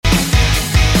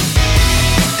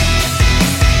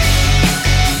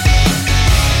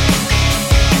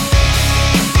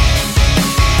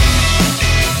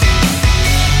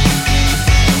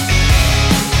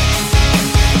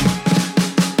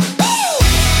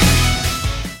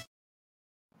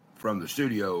From the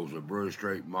studios of Brewer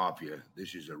Street Mafia,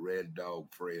 this is a Red Dog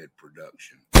Fred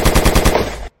production.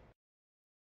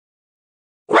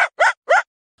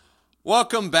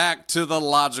 Welcome back to the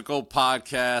Logical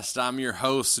Podcast. I'm your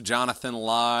host, Jonathan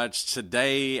Lodge.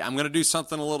 Today, I'm going to do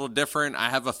something a little different. I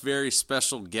have a very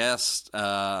special guest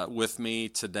with me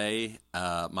today,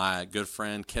 my good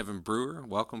friend, Kevin Brewer.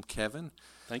 Welcome, Kevin.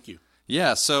 Thank you.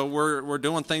 Yeah, so we're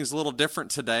doing things a little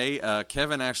different today.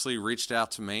 Kevin actually reached out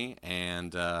to me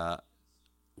and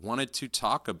wanted to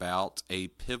talk about a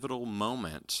pivotal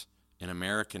moment in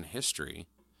American history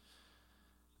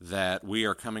that we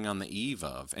are coming on the eve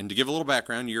of. And to give a little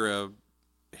background, you're a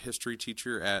history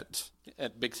teacher at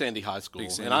Big Sandy High School.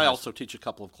 Big Sandy and I High also teach a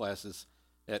couple of classes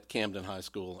at Camden High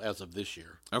School as of this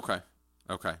year. Okay.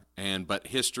 But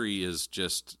history is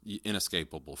just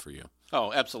inescapable for you.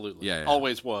 Oh, absolutely. Yeah.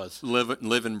 Always was. Live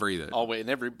and breathe it. Always,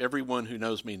 and everyone who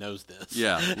knows me knows this.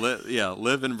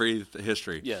 Live and breathe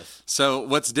history. Yes. So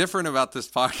what's different about this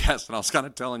podcast, and I was kind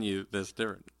of telling you this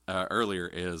different earlier,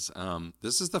 is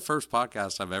this is the first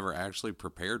podcast I've ever actually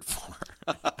prepared for.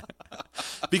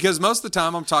 Because most of the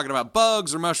time I'm talking about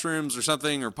bugs or mushrooms or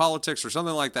something or politics or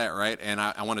something like that, right? And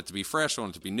I want it to be fresh. I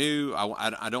want it to be new.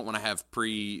 I don't want to have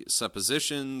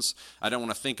presuppositions. I don't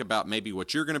want to think about maybe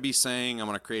what you're going to be saying. I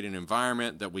want to create an environment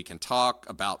that we can talk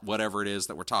about whatever it is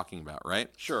that we're talking about, right?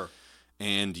 Sure.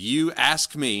 And you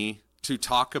asked me to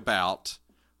talk about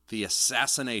the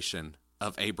assassination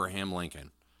of Abraham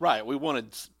Lincoln. Right. We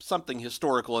wanted something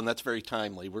historical, and that's very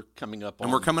timely. We're coming up on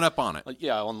And we're coming up on it.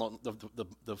 On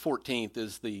the 14th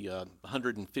is the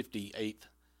 158th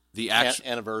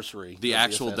anniversary. The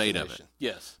actual date of it.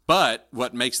 Yes. But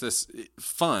what makes this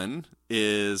fun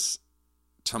is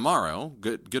tomorrow,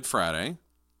 Good Friday,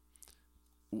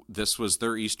 this was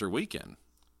their Easter weekend.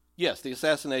 Yes, the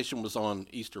assassination was on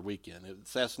Easter weekend. The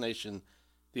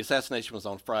assassination was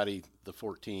on Friday the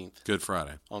 14th. Good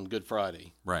Friday. On Good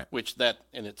Friday. Right. Which that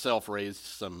in itself raised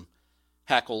some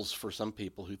hackles for some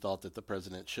people who thought that the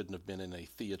president shouldn't have been in a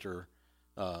theater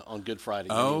on Good Friday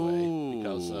anyway.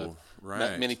 Because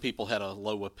many people had a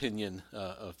low opinion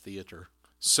of theater.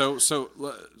 So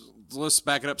let's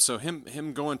back it up. So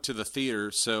him going to the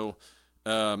theater, so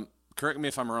correct me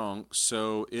if I'm wrong,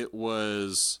 so it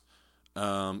was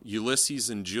Ulysses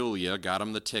and Julia got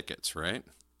him the tickets, right?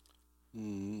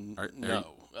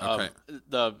 No. Okay.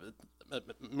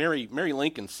 Mary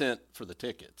Lincoln sent for the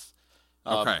tickets.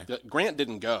 Okay. Grant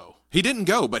didn't go. He didn't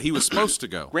go, but he was supposed to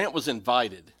go. Grant was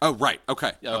invited. Oh, right.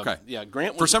 Okay. Yeah,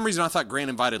 Grant was... For some reason, I thought Grant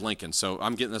invited Lincoln, so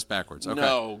I'm getting this backwards. Okay.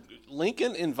 No,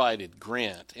 Lincoln invited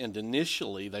Grant, and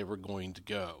initially they were going to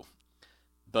go.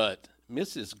 But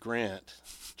Mrs. Grant,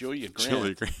 Julia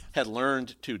Grant, had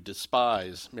learned to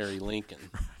despise Mary Lincoln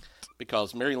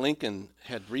because Mary Lincoln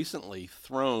had recently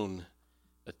thrown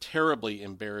a terribly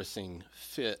embarrassing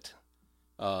fit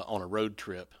on a road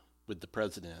trip with the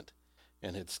president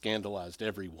and had scandalized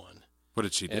everyone. What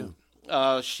did she do?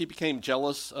 And, she became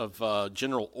jealous of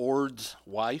General Ord's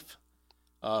wife.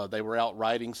 They were out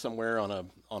riding somewhere on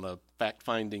a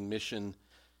fact-finding mission,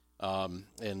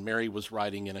 and Mary was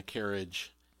riding in a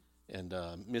carriage, and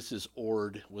Mrs.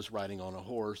 Ord was riding on a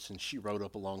horse, and she rode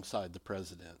up alongside the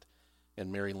president.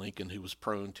 And Mary Lincoln, who was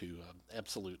prone to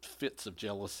absolute fits of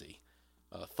jealousy,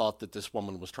 thought that this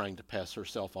woman was trying to pass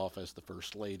herself off as the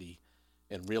first lady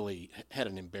and really had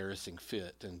an embarrassing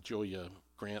fit. And Julia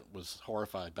Grant was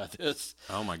horrified by this.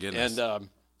 Oh, my goodness. And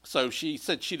so she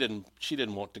said she didn't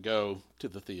want to go to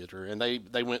the theater. And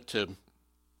they went to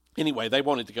 – anyway, they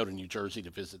wanted to go to New Jersey to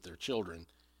visit their children,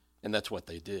 and that's what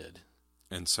they did.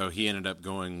 And so he ended up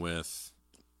going with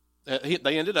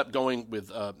they ended up going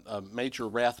with Major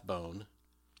Rathbone,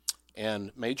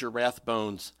 and Major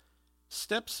Rathbone's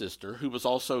stepsister, who was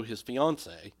also his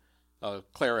fiancée,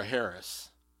 Clara Harris,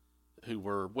 who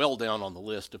were well down on the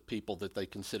list of people that they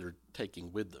considered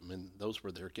taking with them, and those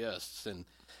were their guests. And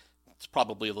it's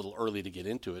probably a little early to get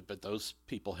into it, but those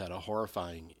people had a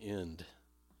horrifying end.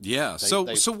 Yeah. So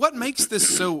what makes this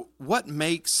so? What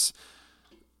makes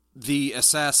the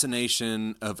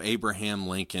assassination of Abraham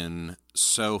Lincoln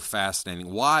so fascinating?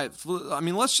 Why? I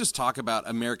mean, let's just talk about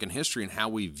American history and how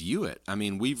we view it. I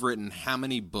mean, we've written how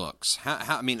many books?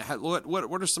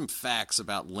 What are some facts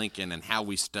about Lincoln and how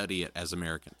we study it as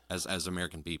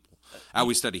American people? How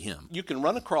we study him? You can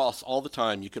run across all the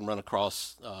time. You can run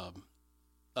across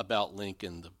about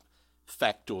Lincoln, the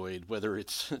factoid, whether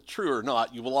it's true or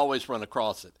not. You will always run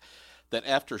across it. That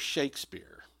after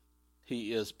Shakespeare,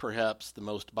 he is perhaps the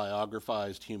most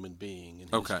biographized human being in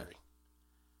history.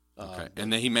 Okay,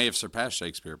 and then he may have surpassed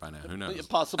Shakespeare by now. Who knows?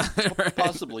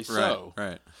 Possibly so.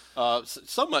 Right.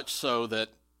 So much so that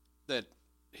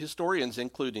historians,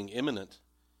 including eminent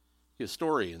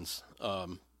historians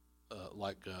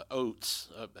like Oates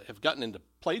have gotten into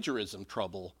plagiarism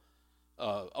trouble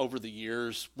over the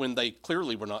years when they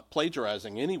clearly were not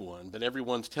plagiarizing anyone, but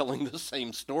everyone's telling the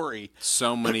same story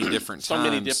so many different so times.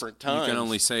 many different times. You can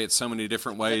only say it so many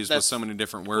different ways with so many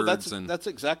different words. That's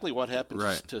exactly what happened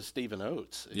Right. to Stephen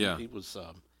Oates. Yeah.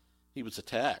 He was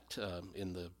attacked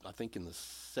in the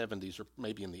 70s or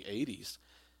maybe in the 80s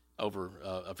over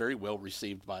a very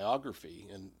well-received biography,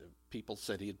 and people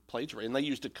said he had plagiarized, and they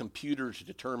used a computer to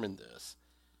determine this,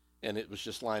 and it was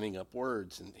just lining up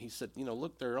words. And he said,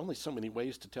 look, there are only so many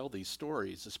ways to tell these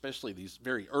stories, especially these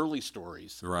very early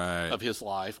stories Right. of his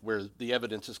life where the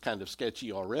evidence is kind of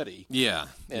sketchy already. Yeah.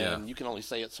 And you can only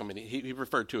say it so many. He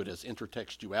referred to it as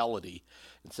intertextuality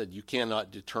and said you cannot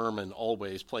determine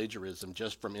always plagiarism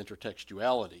just from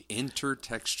intertextuality.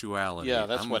 Intertextuality. Yeah,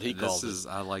 that's what he called it.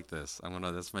 I like this.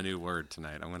 That's my new word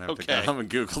tonight. I'm gonna have Okay. I'm gonna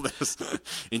Google this.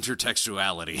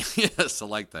 Intertextuality. Yes, I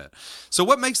like that. So,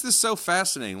 what makes this so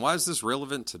fascinating? Why is this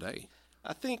relevant today?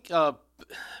 I think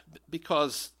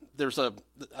because there's a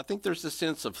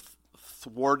sense of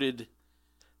thwarted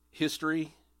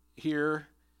history here,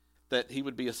 that he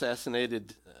would be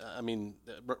assassinated.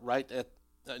 Right at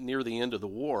near the end of the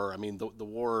war. The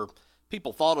war.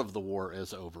 People thought of the war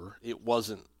as over. It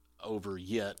wasn't over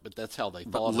yet, but that's how they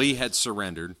thought. But Lee had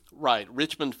surrendered. Right.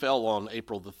 Richmond fell on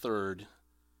April the 3rd.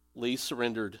 Lee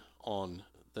surrendered on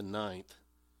the 9th.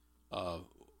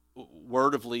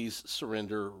 Word of Lee's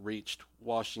surrender reached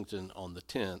Washington on the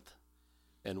 10th,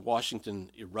 and Washington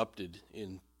erupted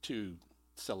into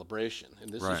celebration.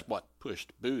 And this is what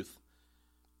pushed Booth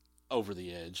over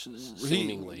the edge,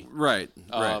 seemingly. Right.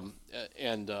 That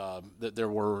there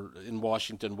were in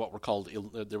Washington what were called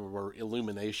there were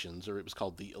illuminations, or it was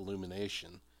called the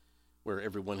Illumination, where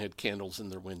everyone had candles in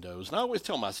their windows. And I always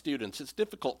tell my students it's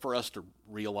difficult for us to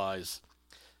realize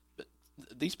that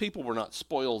these people were not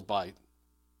spoiled by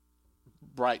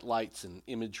bright lights and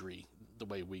imagery the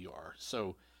way we are.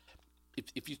 So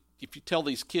if you tell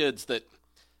these kids that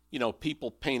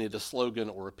people painted a slogan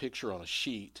or a picture on a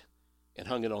sheet and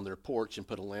hung it on their porch and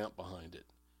put a lamp behind it,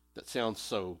 that sounds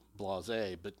so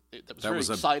blasé, but that was very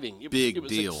exciting. It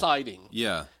was deal. Exciting.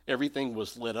 Yeah. Everything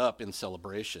was lit up in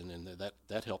celebration, and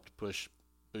that helped push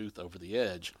Booth over the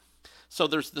edge. So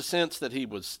there's the sense that he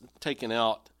was taken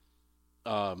out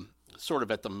sort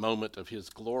of at the moment of his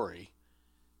glory.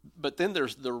 But then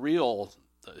there's the real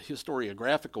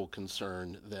historiographical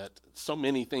concern that so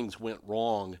many things went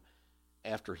wrong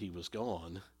after he was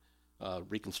gone.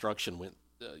 Reconstruction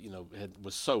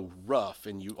was so rough,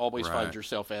 and you always find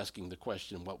yourself asking the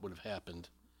question, what would have happened?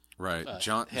 Right.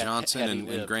 Johnson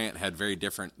and Grant had very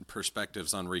different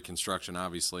perspectives on Reconstruction,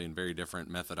 obviously, and very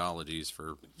different methodologies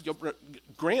for.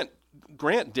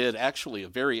 Grant did actually a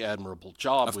very admirable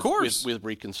job with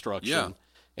Reconstruction. Yeah.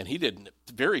 And he did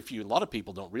a lot of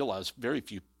people don't realize very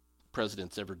few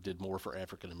presidents ever did more for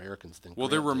African Americans than Grant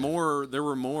there were did.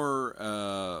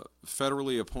 more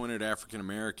federally appointed African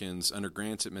Americans under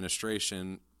Grant's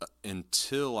administration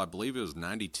until I believe it was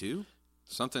 92,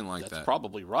 something like that. That's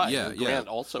probably right. Yeah, and Grant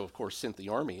also, of course, sent the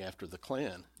army after the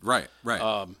Klan. Right.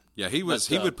 He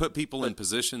would put people in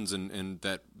positions and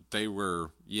that they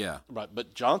were Right,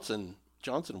 but Johnson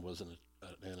was an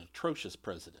atrocious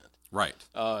president. Right.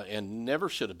 And never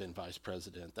should have been vice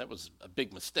president. That was a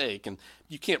big mistake, and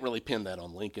you can't really pin that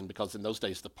on Lincoln because in those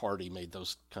days the party made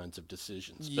those kinds of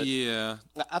decisions. But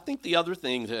I think the other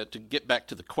thing, to get back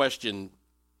to the question,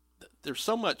 there's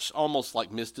so much almost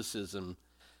like mysticism,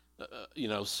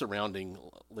 surrounding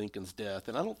Lincoln's death,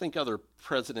 and I don't think other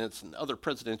presidents and other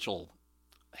presidential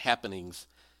happenings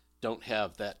don't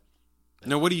have that.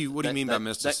 No, what do you mean by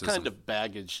mysticism? That kind of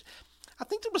baggage. I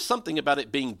think there was something about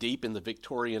it being deep in the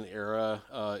Victorian era.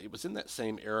 It was in that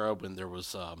same era when there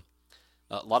was a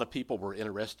lot of people were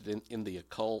interested in the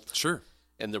occult. Sure.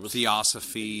 And there was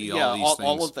Theosophy, all these things.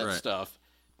 All of that stuff.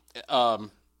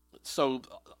 So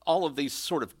all of these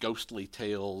sort of ghostly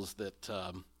tales that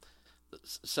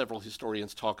several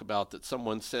historians talk about, that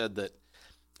someone said that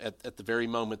at the very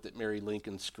moment that Mary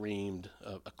Lincoln screamed,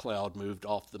 a cloud moved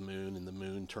off the moon and the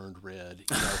moon turned red.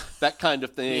 That kind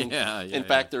of thing. In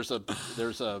fact, there's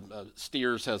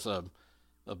Steers has a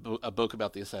book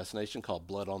about the assassination called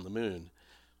Blood on the Moon.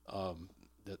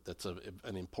 That's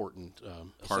an important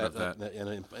part of that.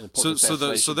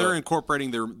 So they're incorporating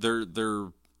their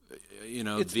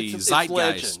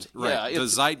zeitgeist, right? The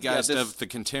zeitgeist of the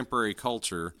contemporary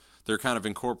culture. They're kind of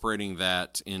incorporating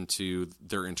that into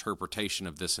their interpretation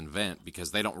of this event because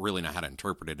they don't really know how to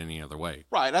interpret it any other way.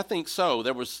 Right, I think so.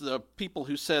 There was people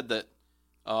who said that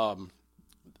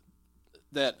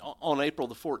that on April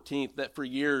the 14th, that for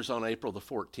years on April the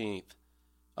 14th,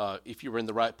 if you were in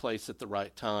the right place at the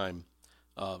right time,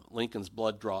 Lincoln's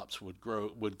blood drops would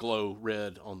glow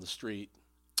red on the street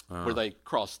where they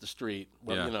crossed the street.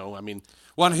 Well, Yeah. you know, I mean,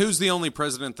 Well, and who's the only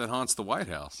president that haunts the White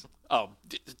House?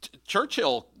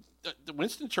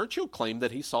 Winston Churchill claimed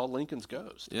that he saw Lincoln's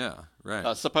ghost. Yeah,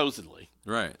 right, Supposedly.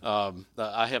 right,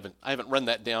 I haven't run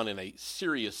that down in a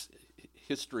serious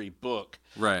history book.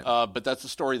 right. But that's a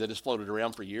story that has floated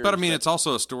around for years. But I mean, it's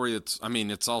also a story that's. I mean,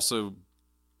 it's also.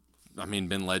 I mean,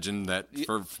 been legend that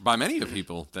by many of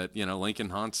people that Lincoln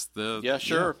haunts the. Yeah,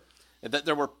 sure. And that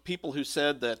there were people who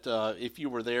said that if you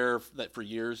were there, that for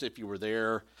years, if you were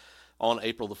there on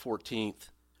April the 14th,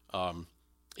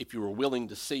 if you were willing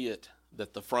to see it,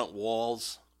 that the front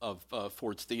walls of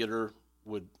Ford's Theater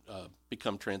would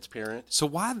become transparent. So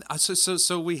why?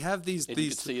 So we have these. And you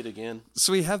could see it again.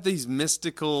 So we have these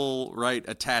mystical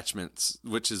attachments,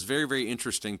 which is very, very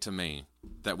interesting to me.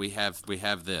 That we have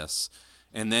this,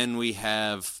 and then we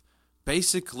have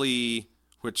basically,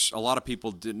 which a lot of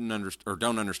people didn't understand or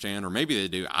don't understand, or maybe they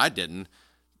do. I didn't.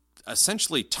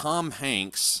 Essentially, Tom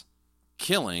Hanks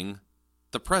killing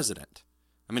the president.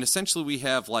 I mean, essentially, we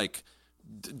have like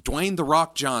Dwayne "The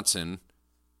Rock" Johnson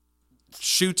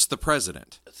shoots the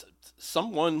president.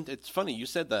 It's funny you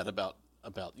said that about.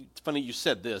 It's funny you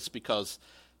said this because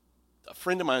a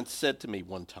friend of mine said to me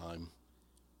one time.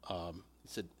 He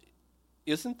said,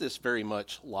 "Isn't this very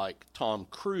much like Tom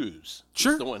Cruise?"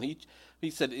 Sure. The one he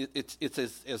said it's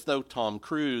as though Tom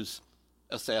Cruise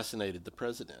assassinated the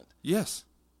president. Yes.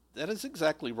 That is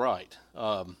exactly right.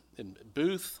 And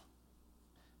Booth,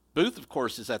 of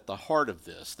course, is at the heart of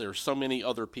this. There are so many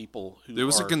other people who There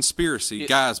was a conspiracy.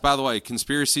 Guys, by the way,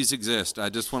 conspiracies exist. I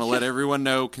just want to let everyone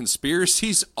know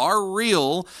conspiracies are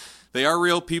real. They are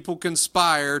real. People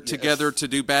conspire together to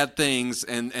do bad things,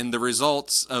 and the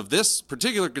results of this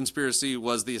particular conspiracy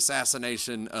was the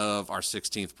assassination of our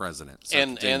 16th president. So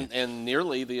and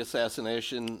nearly the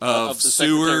assassination of the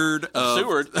Seward,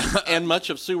 Seward, and much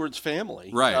of Seward's family.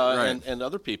 Right, right. And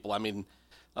other people. I mean,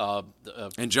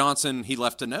 and Johnson, he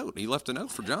left a note. He left a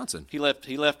note for Johnson. He left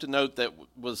a note that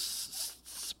was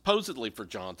supposedly for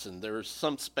Johnson. There is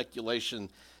some speculation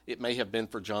it may have been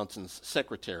for Johnson's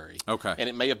secretary. Okay. And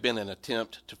it may have been an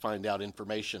attempt to find out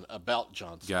information about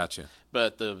Johnson. Gotcha.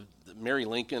 But the Mary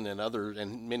Lincoln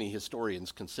and many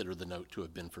historians consider the note to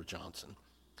have been for Johnson.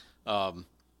 Yeah,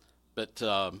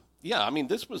 I mean,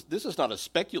 this is not a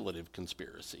speculative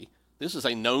conspiracy. This is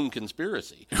a known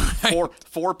conspiracy. Right.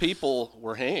 Four people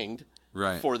were hanged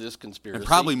for this conspiracy. And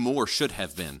probably more should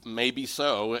have been. Maybe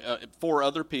so. 4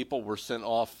 other people were sent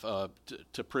off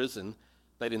to prison.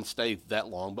 They didn't stay that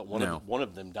long, but one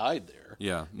of them died there.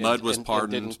 Yeah, Mudd was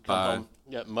pardoned by.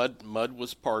 Yeah, Mudd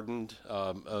was pardoned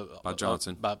by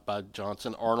Johnson. By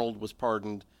Johnson. Arnold was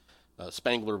pardoned.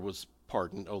 Spangler was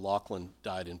pardoned. O'Loughlin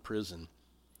died in prison.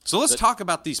 So let's talk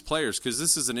about these players, because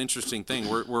this is an interesting thing.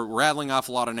 We're rattling off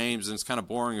a lot of names, and it's kind of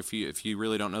boring if you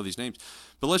really don't know these names.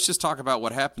 But let's just talk about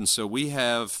what happened. So we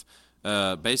have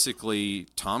basically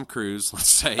Tom Cruise, let's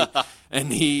say,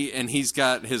 and he's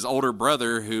got his older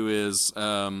brother who is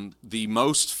the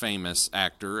most famous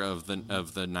actor of the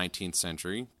 19th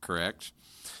century, correct?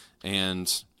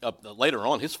 And later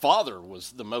on, his father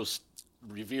was the most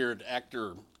revered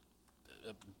actor,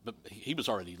 but he was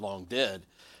already long dead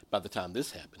by the time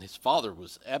this happened. His father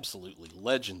was absolutely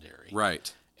legendary,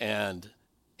 right, and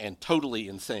totally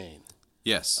insane.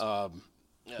 Yes. I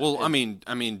mean,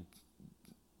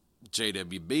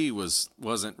 JWB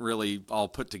wasn't really all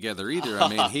put together either. I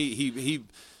mean,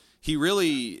 he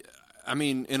really, I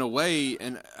mean, in a way,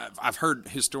 and I've heard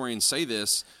historians say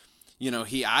this.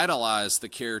 He idolized the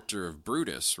character of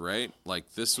Brutus, right?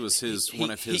 Like this was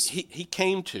one of his. He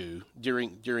came to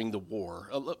during the war.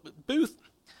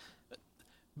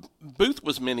 Booth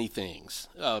was many things.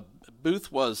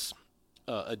 Booth was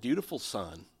a dutiful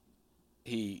son.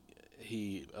 He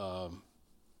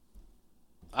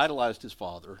idolized his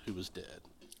father, who was dead.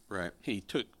 Right. He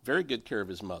took very good care of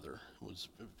his mother.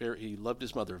 He loved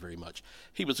his mother very much.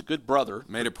 He was a good brother.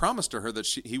 Made a promise to her that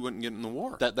he wouldn't get in the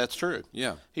war. That's true.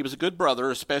 Yeah. He was a good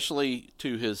brother, especially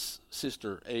to his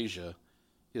sister Asia.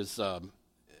 His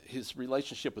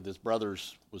relationship with his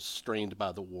brothers was strained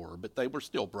by the war, but they were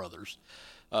still brothers.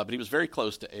 But he was very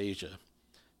close to Asia,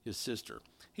 his sister.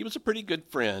 He was a pretty good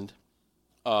friend.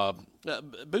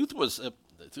 Booth was a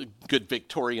good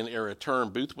Victorian-era term.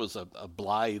 Booth was a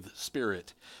blithe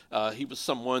spirit. He was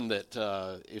someone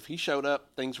that if he showed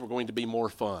up, things were going to be more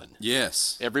fun.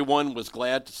 Yes. Everyone was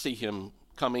glad to see him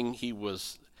coming. He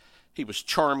was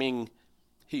charming.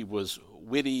 He was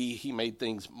witty. He made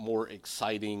things more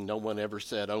exciting. No one ever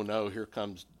said, "Oh no, here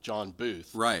comes John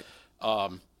Booth." Right.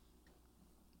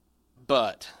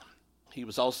 But he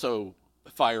was also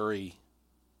fiery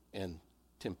and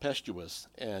tempestuous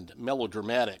and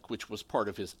melodramatic, which was part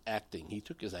of his acting. He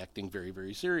took his acting very,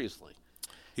 very seriously.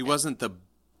 He wasn't the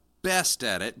best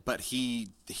at it, but he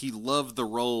loved the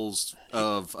roles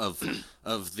of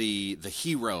the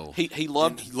hero. He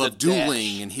loved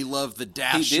dueling, dash. and he loved the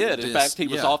dash. He did. In fact, he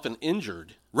was often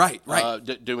injured. Right.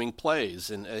 Doing plays,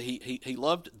 and he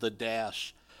loved the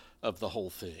dash of the whole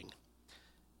thing.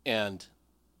 And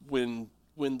when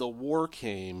the war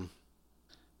came,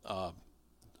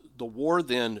 the war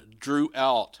then drew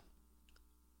out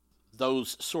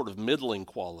those sort of middling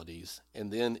qualities,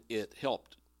 and then it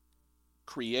helped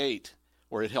create,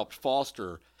 or it helped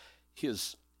foster,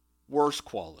 his worst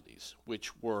qualities,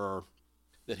 which were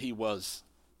that he was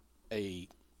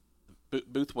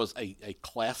Booth was a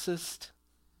classist.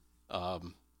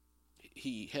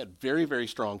 He had very, very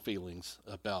strong feelings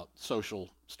about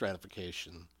social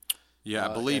stratification. Yeah,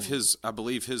 I believe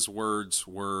his words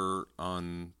were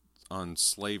on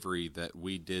slavery that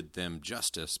we did them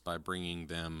justice by bringing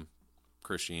them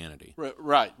Christianity.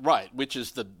 Right, which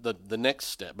is the next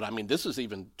step. But I mean, this is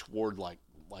even toward like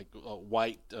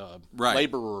white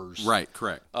laborers. Right,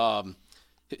 correct.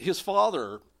 His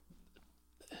father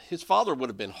would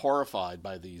have been horrified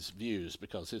by these views,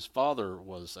 because his father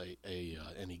was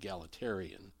an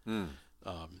egalitarian.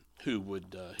 Who was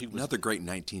another great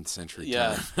 19th century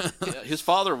term. Yeah, his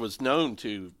father was known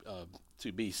to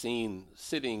be seen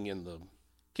sitting in the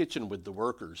kitchen with the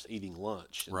workers eating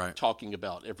lunch and talking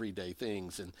about everyday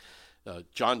things. And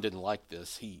John didn't like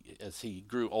this. As he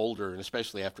grew older, and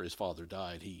especially after his father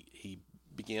died, he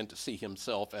began to see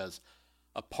himself as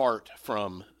apart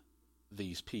from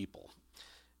these people.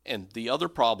 And the other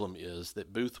problem is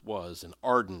that Booth was an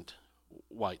ardent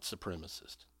white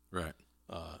supremacist. Right.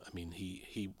 I mean,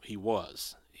 he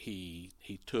was. He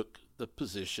took the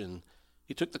position.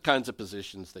 He took the kinds of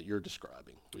positions that you're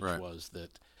describing, which was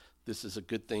that this is a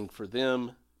good thing for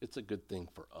them. It's a good thing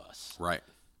for us. Right.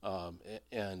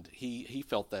 And he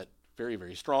felt that very,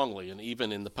 very strongly. And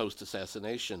even in the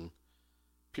post-assassination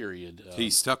period, he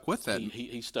stuck with that.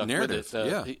 He stuck narrative.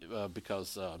 With it.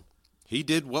 Because he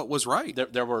did what was right.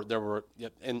 There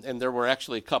were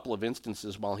actually a couple of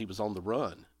instances while he was on the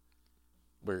run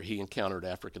where he encountered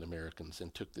African Americans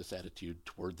and took this attitude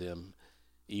toward them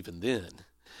even then.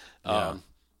 Yeah.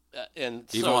 And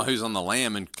even so, while he was on the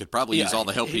lam and could probably use all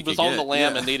the help he could get. He was on the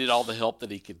lam and needed all the help that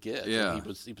he could get. Yeah. And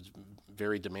he was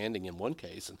very demanding in one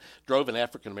case, and drove an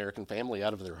African American family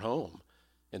out of their home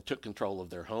and took control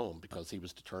of their home because he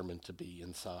was determined to be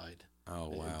inside. Oh,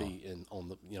 wow. And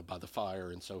be by the fire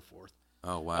and so forth.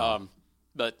 Oh, wow.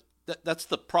 But that's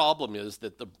the problem, is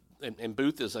that and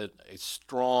Booth is a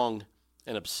strong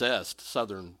and obsessed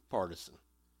Southern partisan.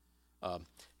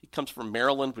 He comes from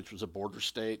Maryland, which was a border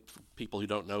state. For people who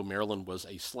don't know, Maryland was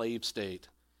a slave state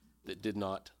that did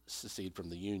not secede from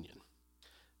the Union.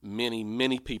 Many,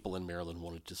 many people in Maryland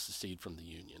wanted to secede from the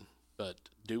Union, but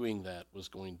doing that was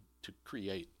going to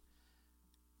create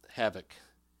havoc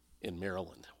in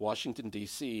Maryland. Washington,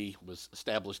 D.C. was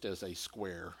established as a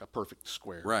square, a perfect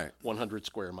square. Right. 100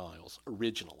 square miles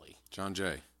originally. John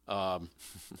Jay.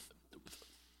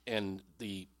 And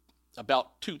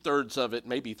about 2/3 of it,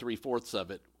 maybe 3/4 of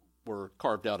it, were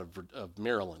carved out of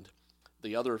Maryland.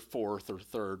 The other 1/4 or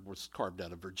 1/3 was carved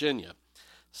out of Virginia.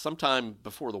 Sometime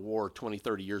before the war, 20,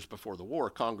 30 years before the war,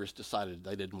 Congress decided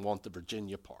they didn't want the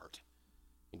Virginia part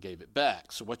and gave it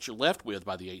back. So what you're left with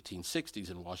by the 1860s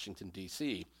in Washington,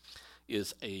 D.C.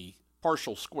 is a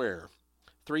partial square,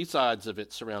 3 sides of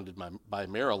it surrounded by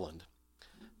Maryland,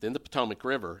 then the Potomac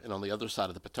River, and on the other side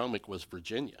of the Potomac was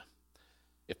Virginia.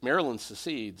 If Maryland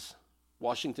secedes,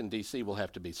 Washington, D.C. will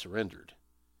have to be surrendered.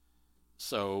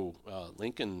 So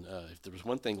Lincoln, if there was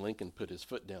one thing Lincoln put his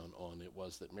foot down on, it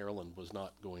was that Maryland was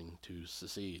not going to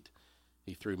secede.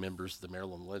 He threw members of the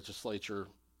Maryland legislature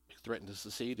who threatened to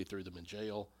secede. He threw them in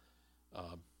jail.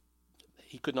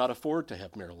 He could not afford to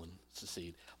have Maryland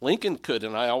secede. Lincoln could,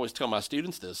 and I always tell my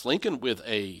students this, Lincoln with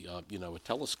a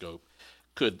telescope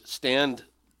could stand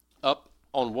up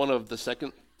on one of the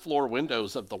second floor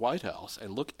windows of the White House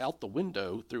and look out the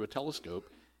window through a telescope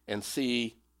and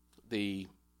see the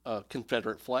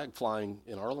Confederate flag flying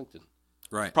in Arlington.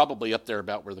 Right. Probably up there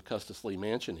about where the Custis Lee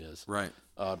Mansion is. Right.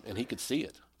 And he could see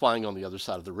it flying on the other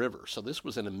side of the river. So this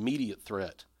was an immediate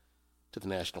threat to the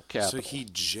national capital. So he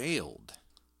jailed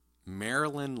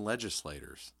Maryland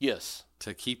legislators. Yes.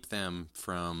 To keep them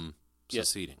from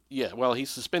seceding. Yeah, well, he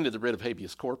suspended the writ of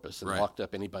habeas corpus and locked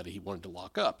up anybody he wanted to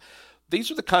lock up.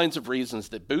 These are the kinds of reasons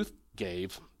that Booth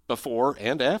gave before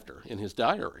and after in his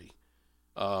diary.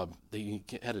 He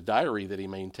had a diary that he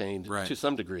maintained to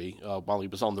some degree while he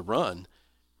was on the run,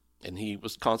 And he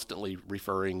was constantly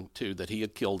referring to that he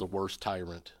had killed a worse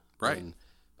tyrant. Right.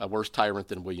 A worse tyrant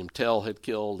than William Tell had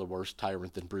killed, a worse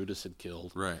tyrant than Brutus had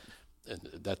killed. Right. And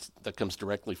that comes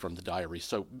directly from the diary.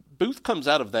 So Booth comes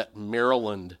out of that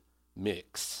Maryland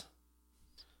mix,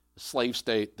 a slave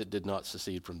state that did not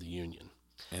secede from the Union.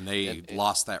 And they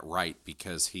lost that right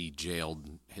because he jailed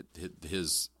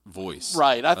his voice.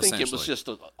 Right. I think it was just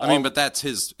but that's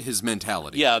his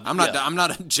mentality. Yeah. I'm not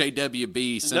a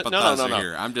JWB sympathizer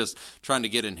here. I'm just trying to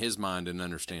get in his mind and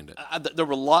understand it. There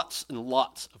were lots and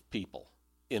lots of people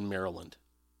in Maryland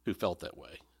who felt that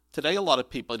way. Today,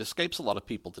 it escapes a lot of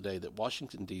people today that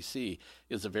Washington, D.C.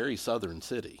 is a very southern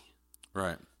city.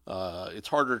 Right. It's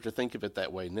harder to think of it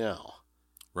that way now.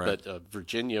 Right. But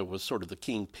Virginia was sort of the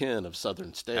kingpin of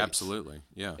southern states. Absolutely,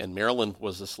 yeah. And Maryland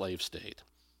was a slave state.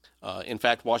 In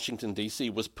fact, Washington, D.C.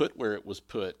 was put where it was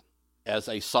put as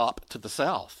a sop to the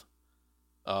South.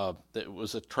 It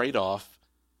was a trade-off.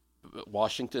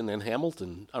 Washington and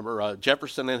Hamilton, or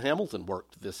Jefferson and Hamilton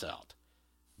worked this out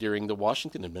during the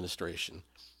Washington administration.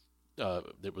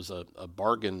 There was a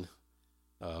bargain,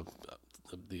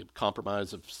 the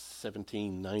Compromise of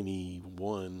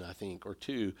 1791, I think, or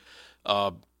two,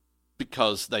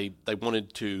 because they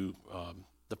wanted to,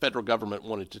 the federal government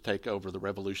wanted to take over the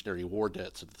Revolutionary War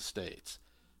debts of the states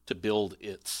to build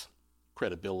its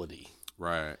credibility.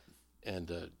 Right.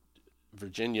 And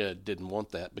Virginia didn't want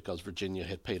that because Virginia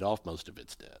had paid off most of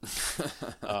its debt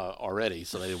already,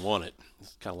 so they didn't want it.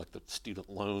 It's kind of like the student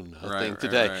loan thing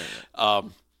today. Right.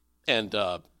 And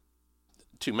to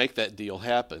make that deal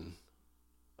happen,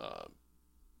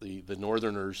 the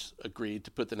Northerners agreed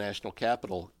to put the national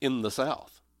capital in the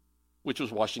South, which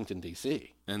was Washington,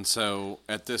 D.C. And so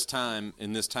at this time,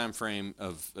 in this time frame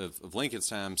of Lincoln's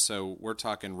time, so we're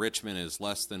talking Richmond is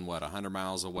less than, 100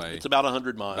 miles away? It's about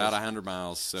 100 miles. About 100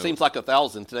 miles. So. Seems like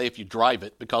 1,000 today if you drive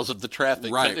it because of the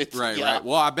traffic. Right.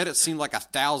 Well, I bet it seemed like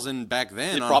 1,000 back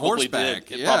then on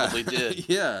horseback. It probably did.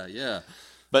 Yeah.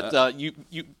 But you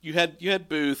had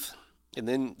Booth, and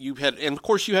then you had, and of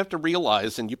course you have to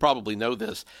realize, and you probably know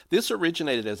this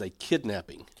originated as a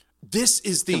kidnapping. This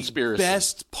is the conspiracy.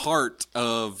 Best part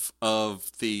of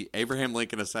the Abraham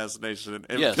Lincoln assassination,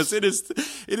 yes. Because it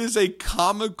is a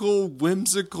comical,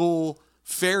 whimsical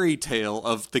fairy tale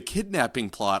of the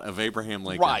kidnapping plot of Abraham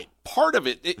Lincoln. Right. Part of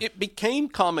it became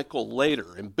comical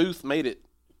later, and Booth made it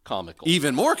comical.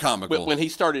 Even more comical. When he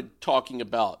started talking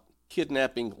about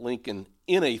kidnapping Lincoln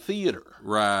in a theater,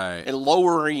 right, and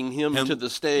lowering him to the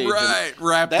stage, right,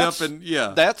 wrapped up in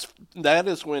that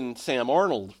is when Sam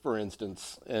Arnold, for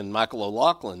instance, and Michael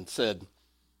O'Loughlin said,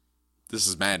 "This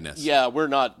is madness." Yeah, we're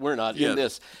not in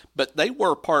this, but they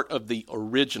were part of the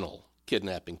original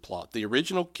kidnapping plot. The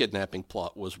original kidnapping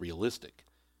plot was realistic,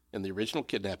 and the original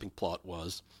kidnapping plot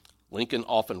was Lincoln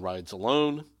often rides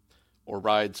alone, or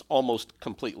rides almost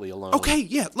completely alone. Okay,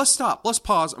 yeah, let's stop. Let's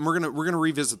pause, and we're gonna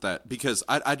revisit that because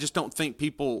I just don't think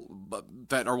people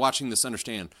that are watching this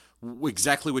understand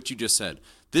exactly what you just said.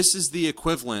 This is the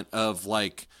equivalent of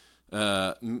like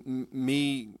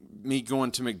me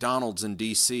going to McDonald's in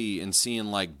D.C. and seeing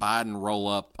like Biden roll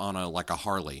up on a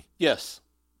Harley. Yes.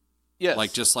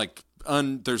 Like just like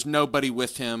there's nobody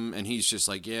with him, and he's just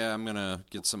like, yeah, I'm gonna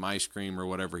get some ice cream or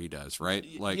whatever he does, right?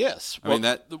 Like, yes. I mean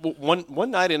that one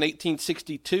night in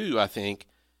 1862, I think,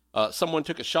 someone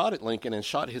took a shot at Lincoln and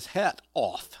shot his hat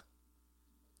off,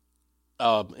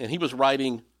 and he was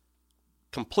riding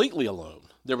completely alone.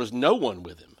 There was no one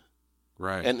with him,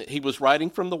 right? And he was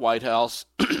riding from the White House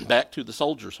back to the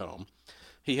soldiers' home.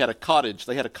 He had a cottage.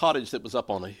 They had a cottage that was up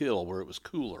on a hill where it was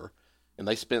cooler, and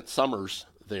they spent summers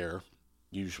there.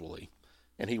 Usually,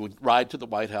 and he would ride to the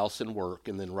White House and work,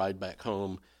 and then ride back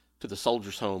home to the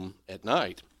soldiers' home at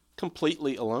night,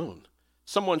 completely alone.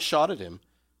 Someone shot at him,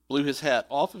 blew his hat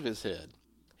off of his head.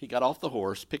 He got off the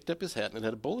horse, picked up his hat, and it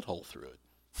had a bullet hole through it.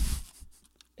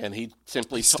 And he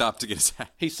simply stopped to get his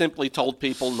hat. He simply told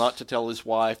people not to tell his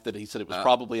wife that he said it was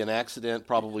probably an accident,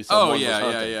 probably someone was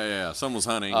hunting. Yeah. Someone was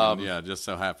hunting, and just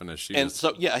so happened as she. And was...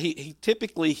 so he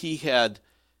typically he had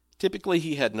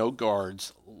no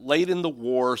guards. Late in the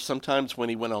war, sometimes when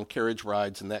he went on carriage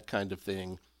rides and that kind of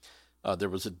thing, there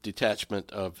was a detachment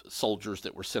of soldiers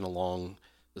that were sent along.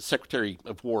 The Secretary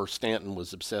of War, Stanton,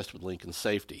 was obsessed with Lincoln's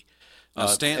safety.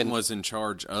 Stanton was in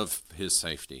charge of his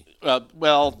safety.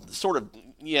 Well, sort of,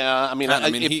 yeah. I mean,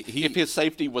 if his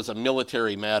safety was a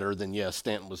military matter, then yes,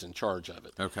 Stanton was in charge of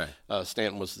it. Okay.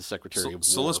 Stanton was the Secretary of War.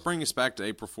 So let's bring us back to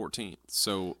April 14th.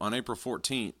 So on April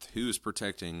 14th, who is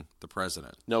protecting the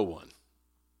president? No one.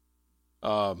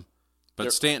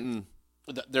 But Stanton...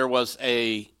 There was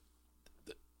a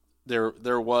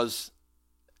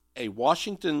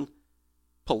Washington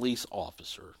police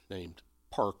officer named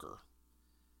Parker,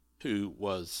 who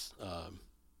was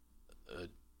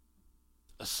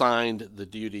assigned the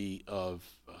duty of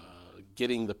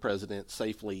getting the president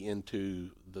safely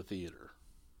into the theater.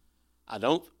 I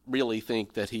don't really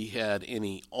think that he had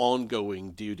any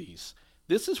ongoing duties.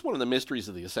 This is one of the mysteries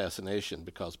of the assassination,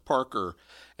 because Parker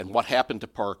and what happened to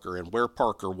Parker and where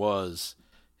Parker was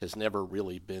has never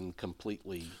really been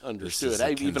completely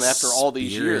understood, even after all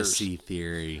these years. Conspiracy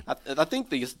theory. I think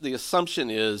the assumption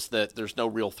is that there's no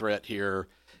real threat here,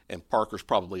 and Parker's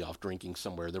probably off drinking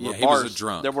somewhere. There were he bars. was a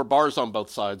drunk. There were bars on both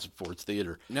sides of Ford's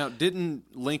Theater. Now,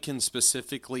 didn't Lincoln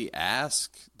specifically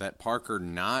ask that Parker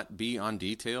not be on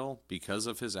detail because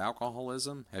of his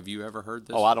alcoholism? Have you ever heard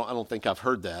this? Oh, I don't think I've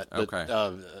heard that. But,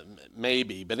 okay.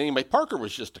 Maybe, but anyway, Parker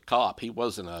was just a cop. He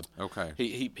wasn't a okay.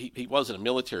 He wasn't a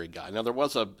military guy. Now there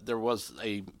was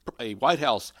a White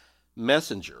House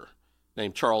messenger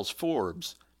named Charles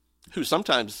Forbes, who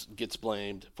sometimes gets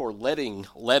blamed for letting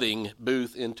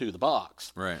Booth into the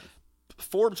box. Right.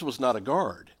 Forbes was not a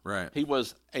guard. Right. He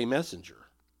was a messenger.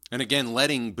 And again,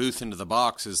 letting Booth into the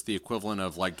box is the equivalent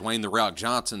of like Dwayne "The Rock"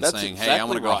 Johnson saying, exactly "Hey, I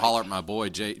want to go right. holler at my boy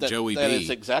Joey B." That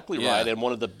is exactly Yeah. right. And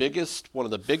one of the biggest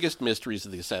mysteries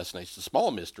of the assassination, it's a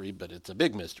small mystery, but it's a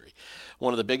big mystery.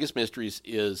 One of the biggest mysteries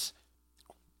is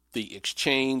the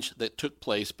exchange that took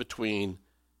place between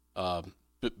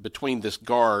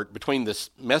this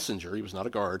messenger, he was not a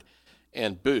guard,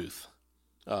 and Booth,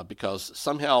 because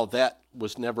somehow that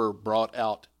was never brought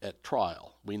out at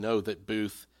trial. We know that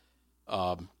Booth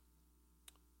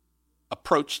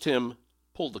approached him,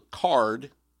 pulled a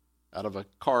card out of a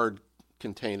card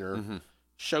container,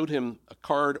 showed him a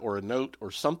card or a note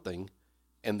or something,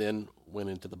 and then went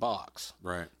into the box.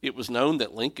 Right. It was known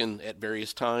that Lincoln at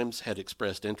various times had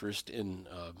expressed interest in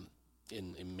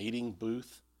meeting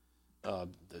Booth.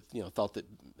 Thought that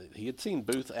he had seen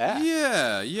Booth act.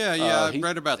 Yeah. I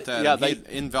read about that. Yeah, he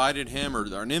invited him, or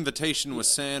an invitation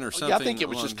was sent, or something. Yeah, I think it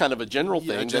was just kind of a general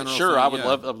thing. I would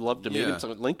love to meet him. So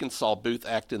Lincoln saw Booth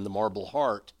act in the Marble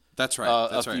Heart. That's right.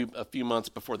 A few months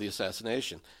before the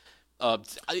assassination.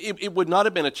 It would not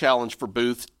have been a challenge for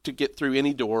Booth to get through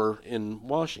any door in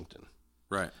Washington.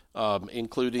 Right.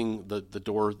 Including the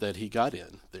door that he got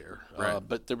in there. Right.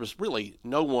 But there was really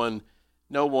no one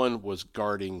was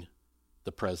guarding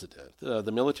the president.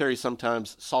 The military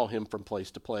sometimes saw him from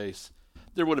place to place.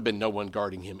 There would have been no one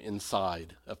guarding him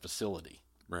inside a facility.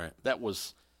 Right. That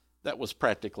was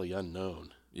practically unknown.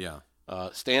 Yeah.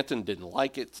 Stanton didn't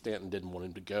like it. Stanton didn't want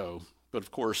him to go. But of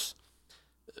course,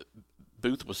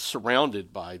 Booth was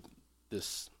surrounded by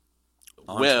this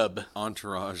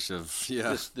entourage of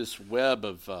this web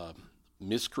of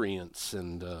miscreants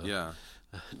and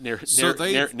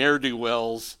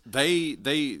ne'er-do-wells.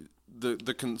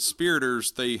 The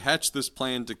conspirators, they hatched this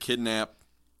plan to kidnap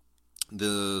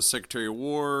the Secretary of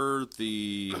War,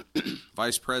 the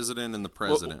Vice President, and the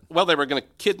President. Well, they were going to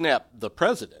kidnap the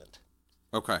President.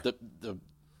 Okay.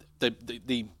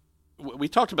 We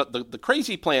talked about the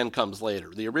crazy plan comes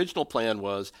later. The original plan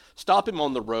was stop him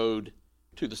on the road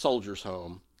to the soldiers'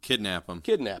 home. Kidnap him.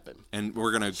 And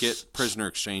we're going to get prisoner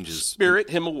exchanges. Spirit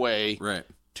him away right.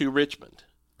 to Richmond.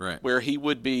 Right. Where he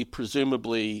would be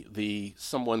presumably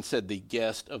someone said the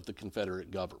guest of the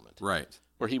Confederate government. Right.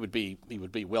 Where he would be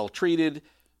well treated.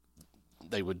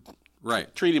 They would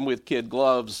treat him with kid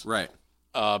gloves. Right.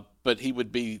 But he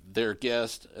would be their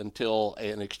guest until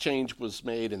an exchange was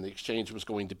made, and the exchange was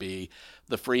going to be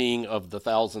the freeing of the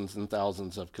thousands and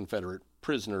thousands of Confederate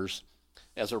prisoners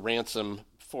as a ransom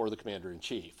for the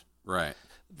commander-in-chief. Right.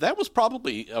 That was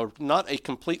probably not a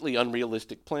completely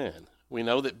unrealistic plan. We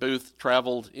know that Booth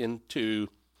traveled into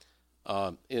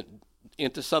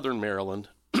southern Maryland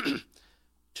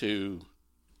to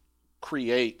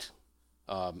create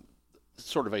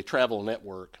sort of a travel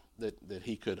network that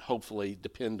he could hopefully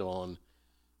depend on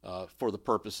for the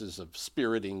purposes of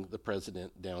spiriting the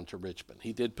president down to Richmond.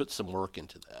 He did put some work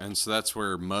into that. And so that's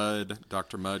where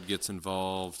Dr. Mudd gets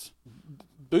involved.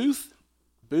 Booth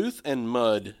and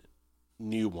Mudd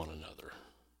knew one another.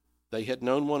 They had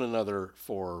known one another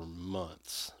for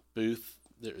months. Booth,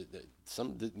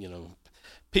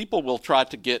 people will try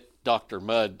to get Dr.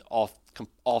 Mudd off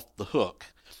the hook.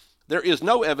 There is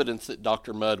no evidence that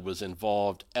Dr. Mudd was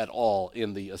involved at all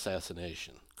in the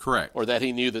assassination. Correct. Or that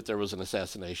he knew that there was an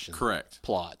assassination Correct.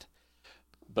 plot.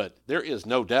 But there is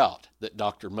no doubt that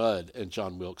Dr. Mudd and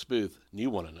John Wilkes Booth knew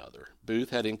one another.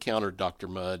 Booth had encountered Dr.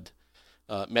 Mudd,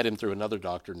 met him through another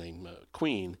doctor named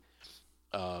Queen,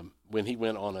 when he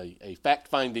went on a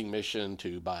fact-finding mission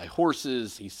to buy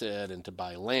horses, he said, and to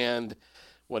buy land.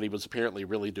 What he was apparently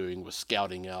really doing was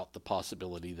scouting out the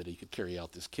possibility that he could carry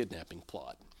out this kidnapping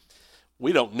plot.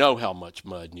 We don't know how much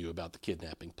Mudd knew about the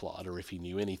kidnapping plot or if he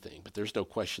knew anything, but there's no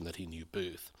question that he knew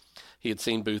Booth. He had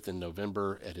seen Booth in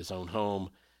November at his own home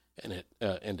and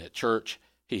at church.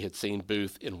 He had seen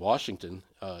Booth in Washington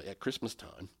at Christmas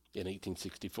time in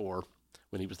 1864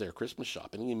 when he was there Christmas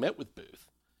shopping, and he met with Booth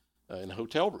in a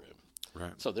hotel room.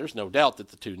 Right. So there's no doubt that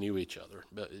the two knew each other.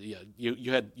 But yeah,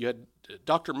 you had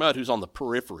Dr. Mudd, who's on the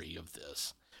periphery of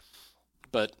this,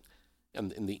 but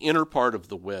in the inner part of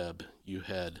the web, you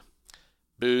had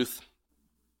Booth,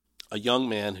 a young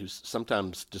man who's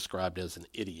sometimes described as an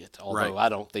idiot, although I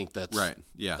don't think that's right.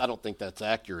 Yeah, I don't think that's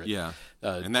accurate. Yeah,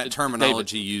 and that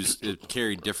terminology it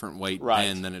carried different weight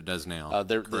then than it does now.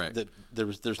 Correct.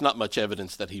 There's not much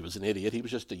evidence that he was an idiot. He was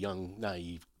just a young,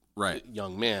 naive,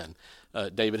 young man.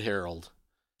 David Harold.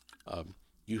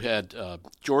 You had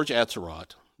George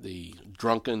Atzerodt, the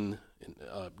drunken,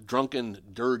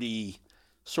 dirty,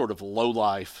 sort of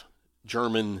lowlife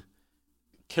German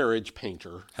carriage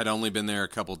painter. Had only been there a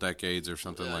couple decades or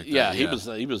something like that. Yeah, he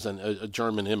was a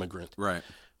German immigrant. Right.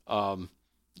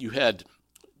 You had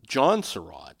John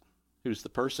Surratt, who's the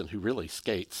person who really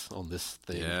skates on this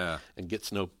thing and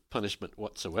gets no punishment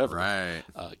whatsoever. Right.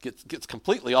 Gets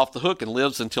completely off the hook and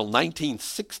lives until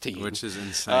 1916. Which is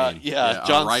insane.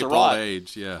 John ripe Surratt. Old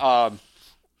age,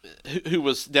 who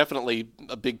was definitely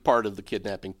a big part of the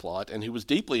kidnapping plot and who was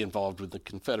deeply involved with the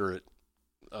Confederate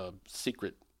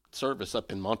secret service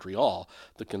up in Montreal.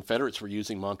 The Confederates were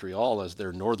using Montreal as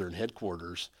their northern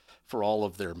headquarters for all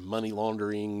of their money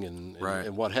laundering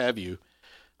and what have you.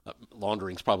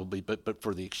 Laundering's probably, but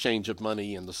for the exchange of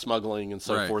money and the smuggling and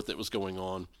so forth that was going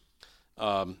on.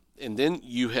 And then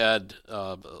you had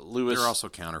Lewis. They're also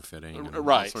counterfeiting.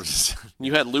 Right.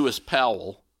 You had Lewis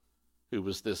Powell, who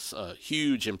was this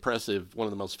huge, impressive, one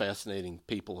of the most fascinating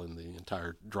people in the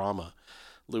entire drama.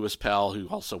 Lewis Powell, who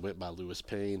also went by Lewis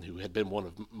Payne, who had been one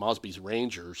of Mosby's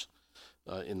Rangers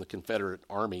in the Confederate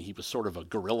Army. He was sort of a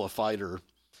guerrilla fighter.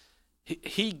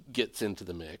 He gets into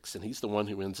the mix, and he's the one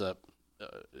who ends up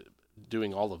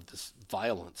doing all of this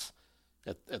violence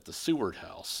at the Seward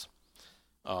house.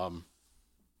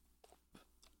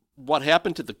 What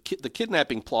happened to the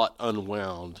kidnapping plot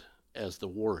unwound as the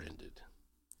war ended.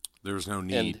 There was no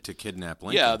need to kidnap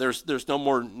Lincoln. Yeah, there's no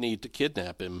more need to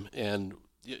kidnap him, and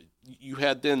you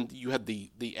had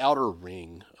the outer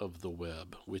ring of the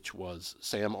web, which was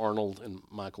Sam Arnold and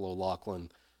Michael O'Loughlin,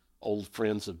 old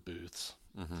friends of Booth's.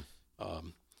 Mm-hmm.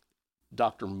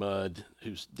 Dr. Mudd,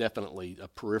 who's definitely a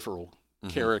peripheral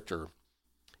character,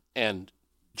 and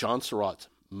John Surratt's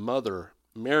mother,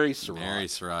 Mary Surratt. Mary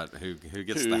Surratt, who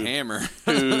gets the hammer.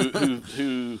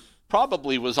 who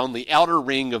probably was on the outer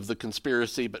ring of the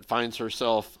conspiracy, but finds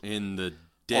herself in the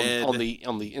dead,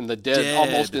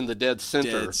 almost in the dead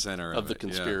center of the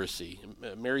conspiracy.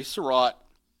 Yeah. Mary Surratt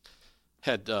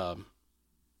had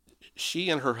she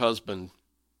and her husband,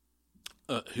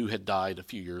 who had died a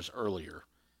few years earlier,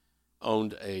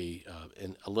 owned a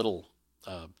little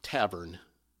tavern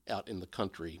out in the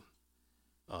country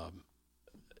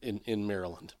in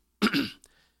Maryland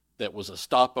that was a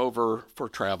stopover for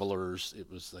travelers. It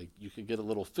was like you could get a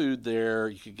little food there,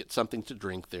 you could get something to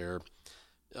drink there,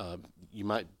 you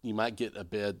might get a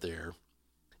bed there,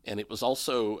 and it was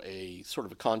also a sort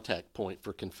of a contact point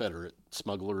for Confederate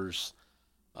smugglers.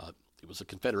 It was a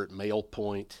Confederate mail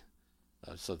point.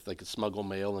 So that they could smuggle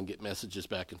mail and get messages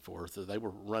back and forth. They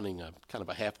were running a kind of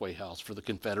a halfway house for the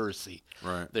Confederacy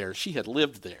there. She had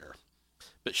lived there,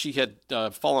 but she had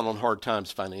fallen on hard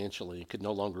times financially and could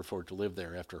no longer afford to live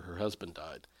there after her husband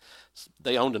died.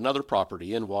 They owned another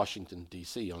property in Washington,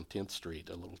 D.C. on 10th Street,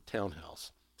 a little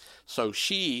townhouse. So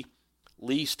she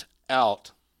leased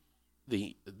out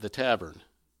the tavern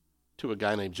to a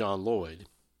guy named John Lloyd,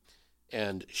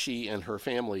 and she and her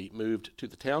family moved to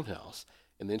the townhouse.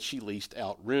 And then she leased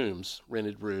out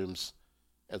rented rooms,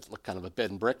 as kind of a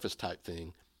bed and breakfast type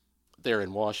thing, there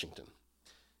in Washington.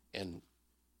 And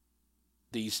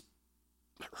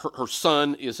her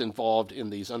son is involved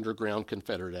in these underground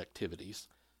Confederate activities.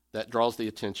 That draws the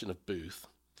attention of Booth.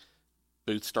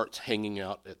 Booth starts hanging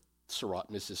out at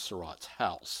Mrs. Surratt's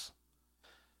house.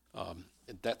 And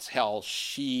that's how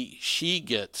she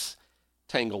gets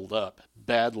tangled up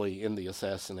badly in the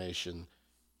assassination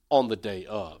on the day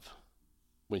of,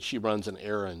 when she runs an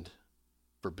errand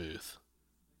for Booth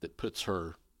that puts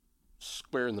her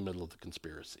square in the middle of the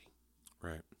conspiracy.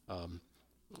 Right.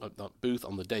 Booth,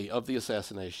 on the day of the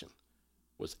assassination,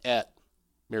 was at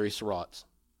Mary Surratt's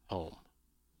home,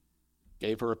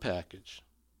 gave her a package.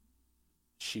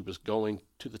 She was going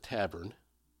to the tavern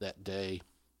that day,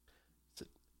 said,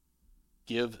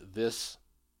 "Give this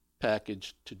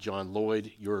package to John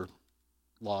Lloyd, your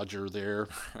lodger there,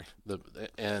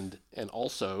 and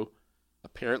also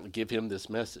apparently give him this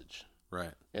message.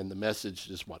 Right. And the message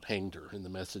is what hanged her. And the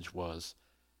message was,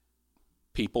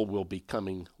 people will be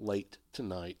coming late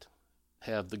tonight.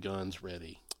 Have the guns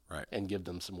ready. Right. And give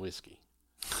them some whiskey.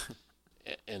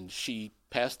 And she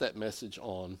passed that message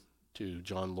on to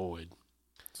John Lloyd.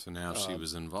 So now she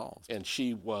was involved. And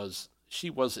she was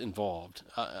involved.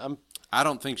 I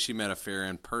don't think she met a fair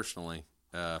end personally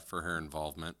for her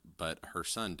involvement, but her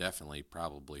son definitely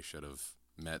probably should have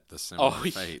met the similar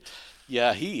fate.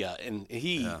 Yeah,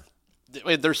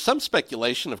 there's some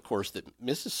speculation, of course, that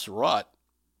Mrs. Surratt,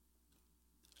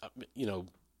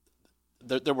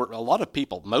 there were a lot of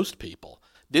people, most people,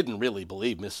 didn't really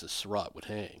believe Mrs. Surratt would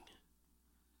hang.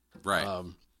 Right.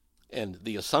 And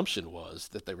the assumption was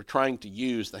that they were trying to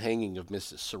use the hanging of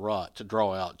Mrs. Surratt to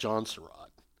draw out John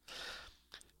Surratt.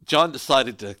 John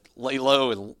decided to lay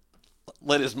low and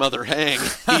let his mother hang.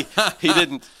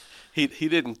 He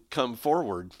didn't come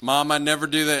forward. Mom, I'd never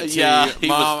do that to you.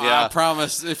 Mom, I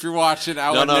promise. If you're watching,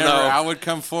 I would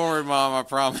come forward, Mom. I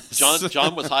promise.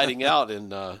 John was hiding out,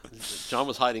 and John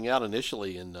was hiding out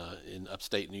initially in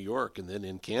upstate New York, and then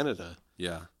in Canada.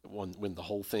 Yeah. When the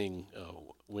whole thing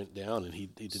went down, and he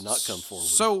did not come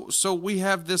forward. So we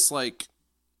have this like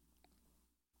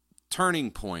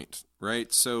turning point,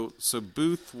 right? So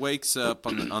Booth wakes up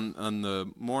on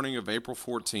the morning of April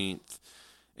 14th.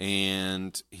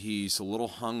 And he's a little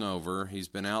hungover. He's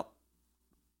been out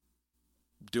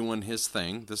doing his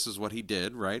thing. This is what he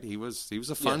did, right? He was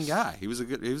a fun guy. He was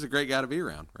a great guy to be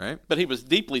around, right? But he was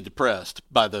deeply depressed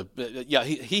by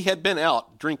he had been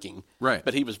out drinking, right?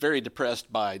 But he was very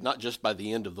depressed by not just by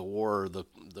the end of the war, or the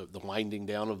winding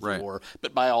down of the war,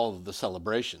 but by all of the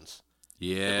celebrations that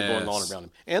were going on around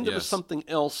him. And there was something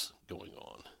else going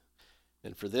on.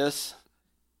 And for this,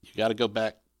 you got to go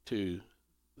back to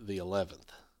the 11th.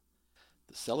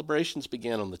 The celebrations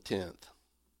began on the 10th.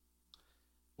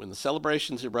 When the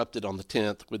celebrations erupted on the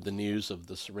 10th with the news of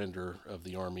the surrender of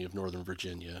the Army of Northern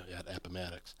Virginia at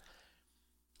Appomattox,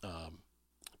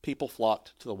 people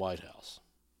flocked to the White House.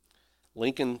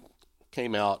 Lincoln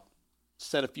came out,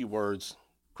 said a few words,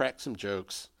 cracked some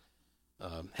jokes,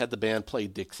 had the band play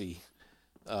Dixie,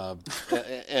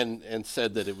 and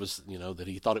said that it was, that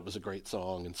he thought it was a great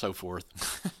song and so forth.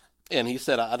 And he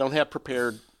said, I don't have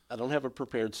a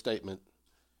prepared statement.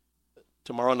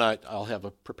 Tomorrow night, I'll have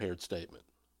a prepared statement.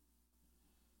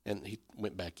 And he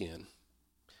went back in.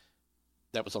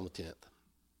 That was on the 10th.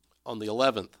 On the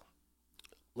 11th,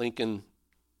 Lincoln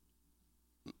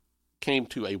came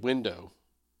to a window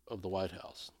of the White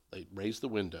House. They raised the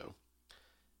window,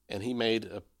 and he made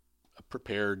a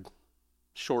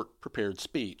short prepared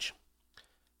speech.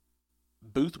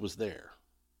 Booth was there.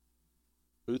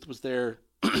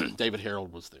 David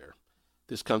Harold was there.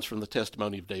 This comes from the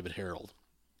testimony of David Harold.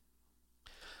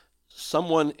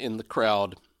 Someone in the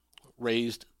crowd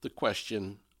raised the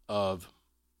question of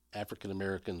African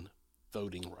American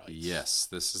voting rights. Yes,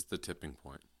 this is the tipping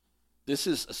point. This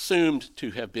is assumed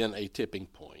to have been a tipping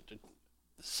point.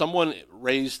 Someone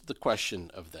raised the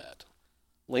question of that.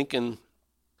 Lincoln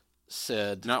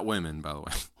said, not women, by the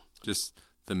way, just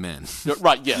the men.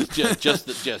 Right? Yes, just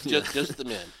the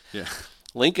men. Yeah.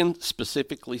 Lincoln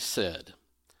specifically said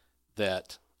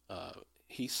that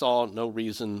he saw no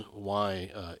reason why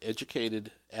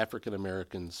educated African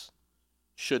Americans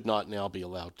should not now be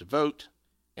allowed to vote,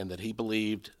 and that he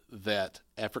believed that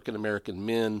African American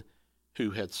men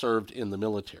who had served in the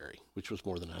military, which was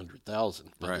more than 100,000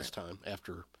 by this time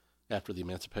after the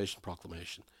Emancipation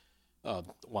Proclamation,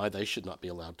 why they should not be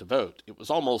allowed to vote. It was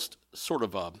almost sort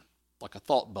of like a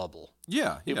thought bubble.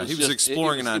 Yeah, he was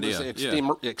exploring an idea. It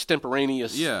was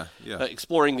extemporaneous.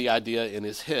 Exploring the idea in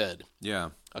his head.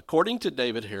 Yeah. According to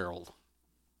David Harold,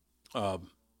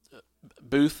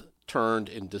 Booth turned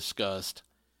in disgust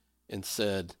and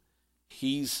said,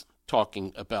 he's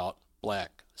talking about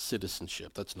black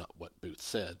citizenship. That's not what Booth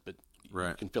said, but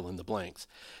you can fill in the blanks.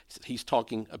 He said, he's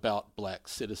talking about black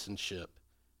citizenship.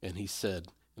 And he said,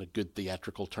 in a good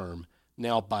theatrical term,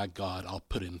 now by God, I'll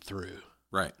put him through.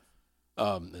 Right.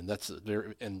 And that's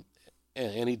very, and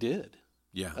he did.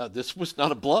 Yeah. This was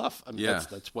not a bluff. I mean,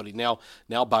 that's what he now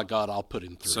by God, I'll put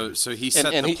him through. So he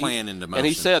set the plan into motion. And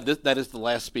he said that is the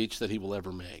last speech that he will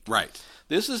ever make. Right.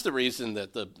 This is the reason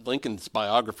that the Lincoln's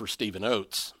biographer Stephen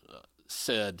Oates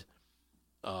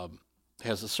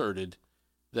has asserted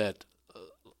that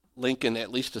Lincoln,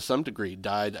 at least to some degree,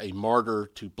 died a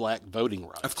martyr to black voting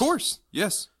rights. Of course.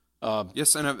 Yes.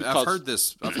 Yes, and I've heard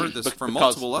this. I've heard this from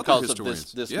multiple other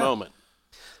historians. Of this moment.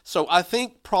 So I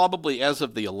think probably as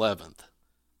of the 11th,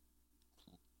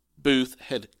 Booth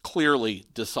had clearly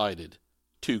decided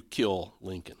to kill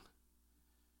Lincoln.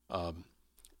 The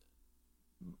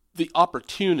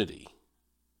opportunity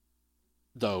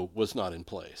though, was not in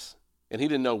place. And he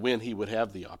didn't know when he would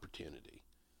have the opportunity.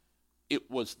 It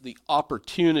was the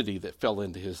opportunity that fell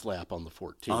into his lap on the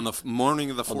 14th. On the morning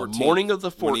of the 14th. On the morning of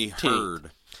the 14th. When he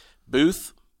heard.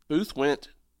 Booth went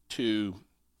to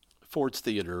Ford's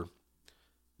Theater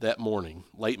that morning,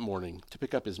 late morning, to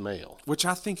pick up his mail. Which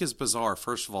I think is bizarre,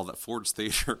 first of all, that Ford's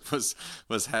Theater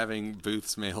was having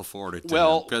Booth's mail forwarded to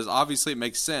him. Because obviously it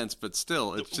makes sense, but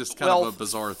still, it's just kind of a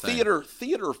bizarre thing.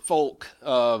 Theater folk,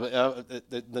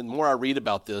 the more I read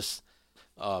about this,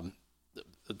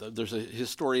 there's a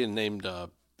historian named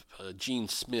Gene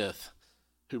Smith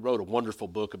who wrote a wonderful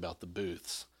book about the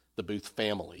Booths, the Booth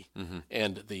family,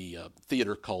 and the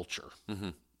theater culture.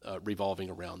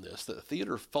 Revolving around this, the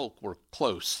theater folk were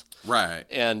close, right?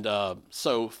 And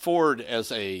so Ford,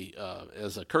 as a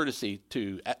courtesy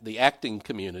to the acting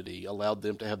community, allowed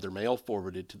them to have their mail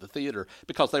forwarded to the theater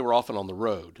because they were often on the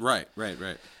road. Right.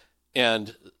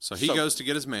 And so he goes to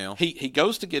get his mail. He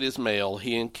goes to get his mail.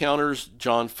 He encounters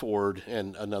John Ford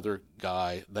and another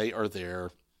guy. They are there.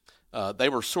 They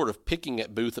were sort of picking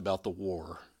at Booth about the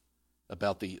war.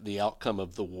 About the outcome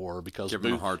of the war, because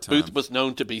Booth was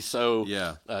known to be so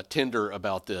tender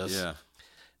about this. Yeah.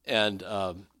 And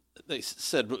they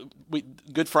said,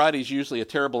 Good Friday's usually a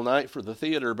terrible night for the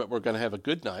theater, but we're going to have a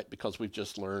good night because we've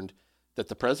just learned that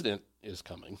the president is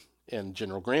coming and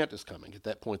General Grant is coming. At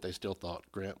that point, they still thought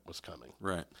Grant was coming.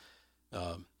 Right.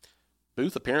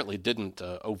 Booth apparently didn't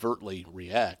overtly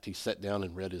react. He sat down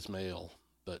and read his mail,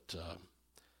 but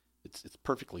it's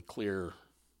perfectly clear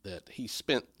that he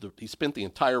spent the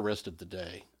entire rest of the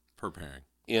day preparing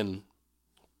in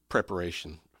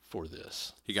preparation for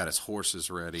this. He got his horses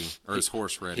ready, or his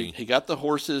horse ready. He got the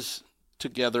horses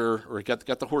together, or he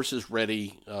got the horses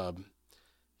ready.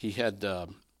 He had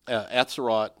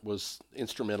Atzerodt was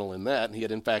instrumental in that, and he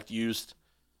had in fact used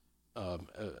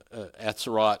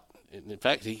Atzerodt. In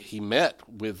fact, he met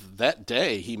with that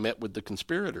day. He met with the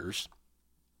conspirators.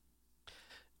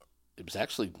 It was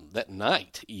actually that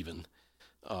night even.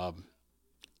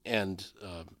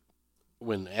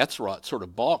 When Atzerodt sort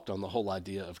of balked on the whole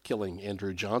idea of killing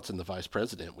Andrew Johnson, the vice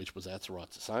president, which was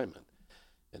Atzerodt's assignment,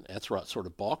 and Atzerodt sort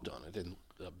of balked on it, and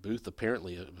Booth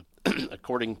apparently,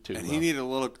 according to... And he needed a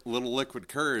little liquid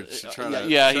courage to try to...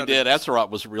 Yeah, he did. Atzerodt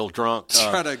was real drunk.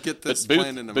 Try to get this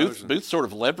plan into motion. Booth sort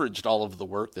of leveraged all of the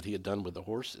work that he had done with the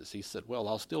horses. He said, well,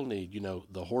 I'll still need,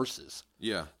 the horses.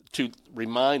 Yeah. To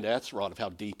remind Atzerodt of how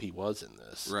deep he was in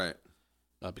this. Right.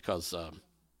 Because...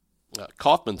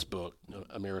 Kaufman's book,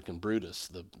 American Brutus,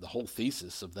 the whole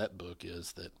thesis of that book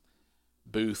is that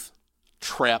Booth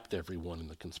trapped everyone in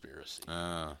the conspiracy.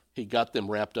 He got them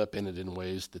wrapped up in it in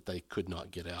ways that they could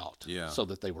not get out, so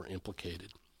that they were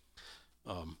implicated.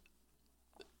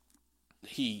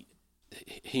 He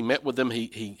met with them.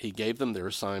 He gave them their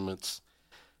assignments.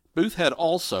 Booth had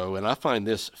also, and I find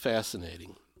this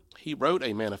fascinating, he wrote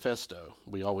a manifesto.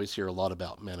 We always hear a lot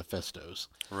about manifestos.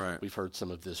 Right. We've heard some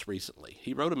of this recently.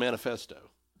 He wrote a manifesto.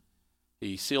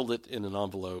 He sealed it in an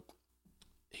envelope.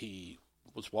 He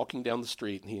was walking down the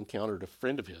street, and he encountered a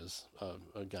friend of his,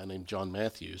 a guy named John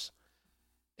Matthews.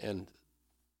 And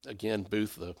again,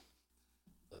 Booth, the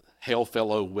hail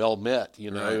fellow, well met, right.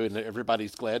 And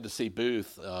everybody's glad to see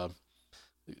Booth.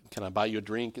 Can I buy you a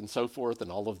drink and so forth,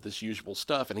 and all of this usual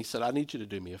stuff. And he said, I need you to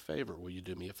do me a favor. Will you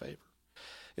do me a favor?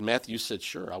 And Matthews said,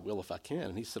 sure, I will if I can.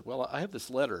 And he said, well, I have this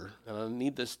letter, and I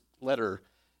need this letter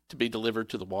to be delivered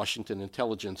to the Washington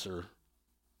Intelligencer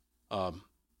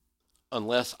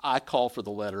unless I call for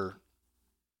the letter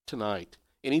tonight,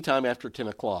 anytime after 10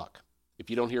 o'clock. If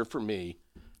you don't hear from me,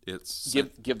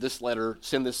 give this letter,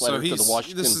 send this letter to the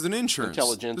Washington This is an insurance.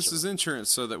 Intelligencer. This is insurance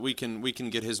so that we can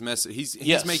get his message.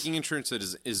 He's making insurance that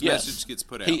his message gets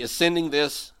put out. He is sending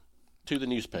this to the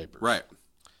newspaper. Right.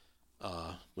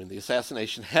 When the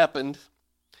assassination happened,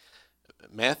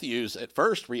 Matthews at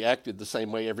first reacted the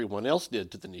same way everyone else did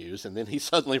to the news, and then he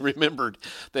suddenly remembered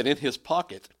that in his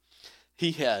pocket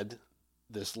he had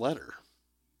this letter,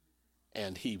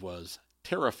 and he was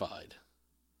terrified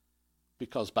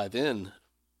because by then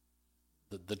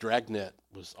the dragnet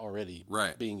was already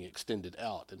being extended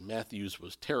out, and Matthews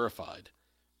was terrified,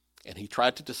 and he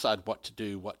tried to decide what to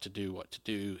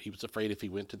do. He was afraid if he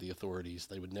went to the authorities,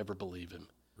 they would never believe him.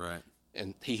 Right.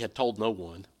 And he had told no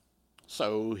one.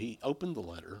 So he opened the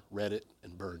letter, read it,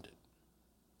 and burned it.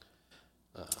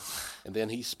 And then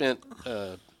he spent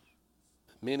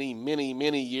many, many,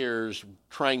 many years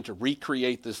trying to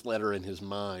recreate this letter in his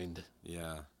mind.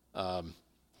 Yeah.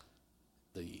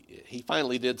 He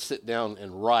finally did sit down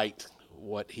and write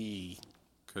what he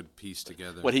could piece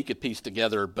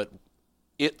together. But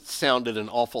it sounded an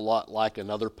awful lot like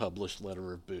another published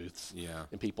letter of Booth's. Yeah.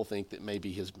 And people think that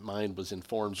maybe his mind was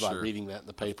informed by Sure. reading that in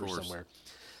the paper course. somewhere.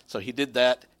 So he did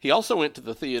that. He also went to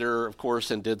the theater, of course,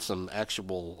 and did some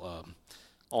actual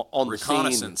on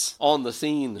Reconnaissance. the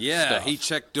scene Yeah, stuff. he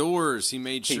checked doors. He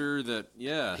made sure that,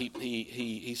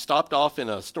 He stopped off in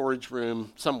a storage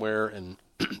room somewhere and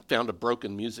found a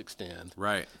broken music stand.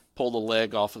 Right. Pulled a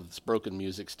leg off of this broken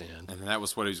music stand. And that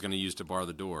was what he was going to use to bar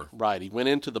the door. Right. He went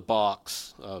into the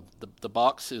box. The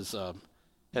box is.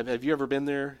 Have you ever been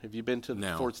there? Have you been to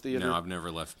the Ford's Theater? No, I've never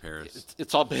left Paris.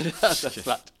 It's all been. That's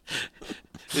not.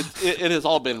 It has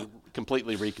all been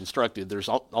completely reconstructed. There's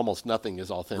almost nothing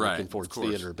is authentic in Ford's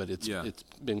Theater, but it's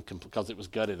been because it was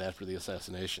gutted after the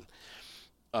assassination.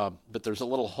 But there's a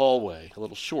little hallway, a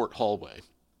little short hallway,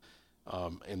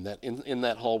 and that in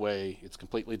that hallway it's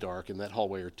completely dark. In that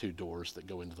hallway are two doors that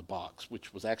go into the box,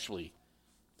 which was actually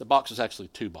the box was actually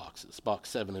two boxes, box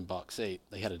 7 and box 8.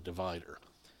 They had a divider.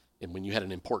 And when you had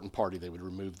an important party, they would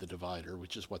remove the divider,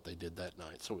 which is what they did that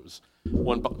night. So it was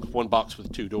one box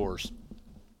with two doors.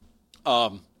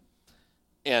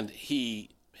 And he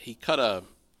cut a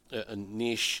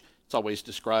niche, it's always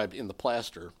described, in the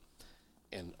plaster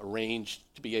and arranged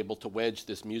to be able to wedge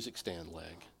this music stand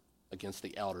leg against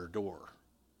the outer door.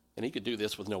 And he could do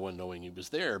this with no one knowing he was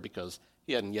there because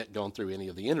he hadn't yet gone through any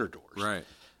of the inner doors. Right.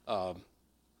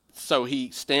 So he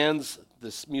stands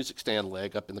this music stand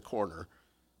leg up in the corner,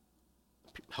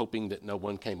 hoping that no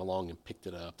one came along and picked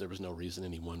it up. There was no reason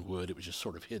anyone would. It was just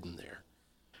sort of hidden there.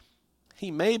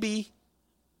 He maybe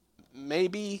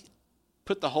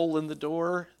put the hole in the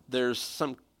door. There's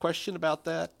some question about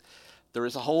that. There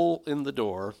is a hole in the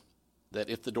door that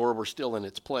if the door were still in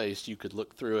its place, you could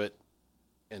look through it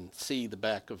and see the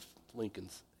back of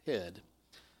Lincoln's head.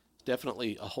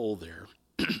 Definitely a hole there.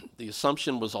 The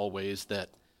assumption was always that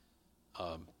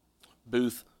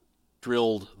Booth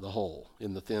drilled the hole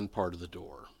in the thin part of the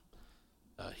door.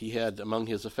 He had among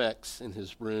his effects in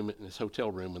his room, in his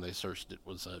hotel room when they searched it,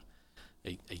 was a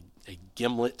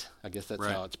gimlet. I guess that's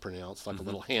how it's pronounced, like a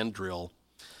little hand drill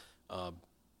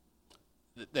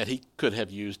that he could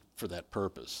have used for that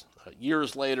purpose.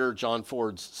 Years later, John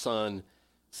Ford's son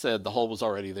said the hole was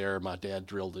already there. My dad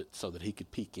drilled it so that he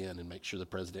could peek in and make sure the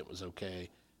president was okay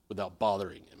without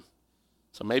bothering him.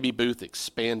 So maybe Booth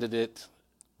expanded it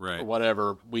or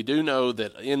whatever. We do know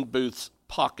that in Booth's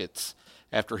pockets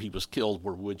after he was killed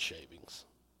were wood shavings.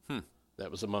 That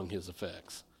was among his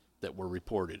effects that were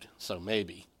reported. So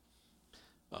maybe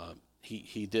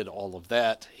he did all of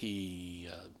that. He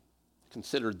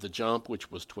considered the jump,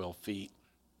 which was 12 feet.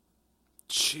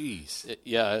 Jeez.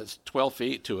 It's 12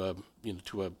 feet to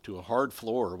a hard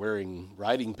floor, wearing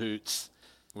riding boots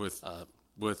with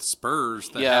spurs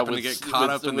that happen to get caught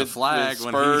up in the flag with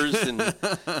spurs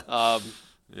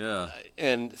yeah.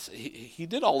 And he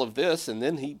did all of this, and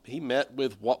then he met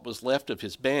with what was left of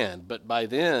his band. But by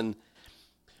then,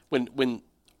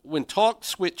 when talk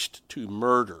switched to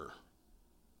murder,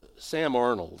 Sam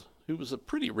Arnold, who was a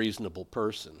pretty reasonable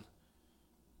person,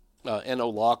 and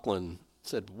O'Loughlin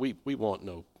said, "We want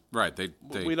no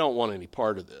we don't want any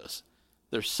part of this."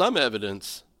 There's some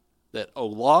evidence that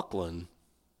O'Loughlin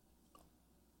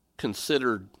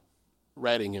considered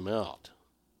ratting him out.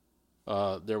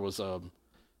 There was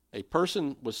a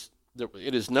person was there.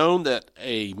 It is known that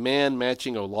a man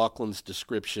matching O'Loughlin's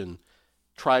description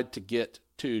tried to get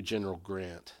to General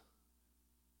Grant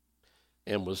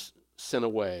and was sent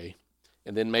away,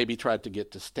 and then maybe tried to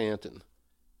get to Stanton,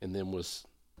 and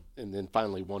then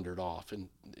finally wandered off. And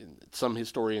some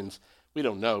historians, we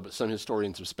don't know, but some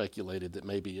historians have speculated that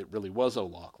maybe it really was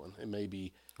O'Loughlin, and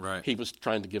maybe he was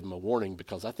trying to give him a warning,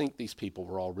 because I think these people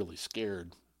were all really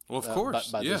scared. Well, of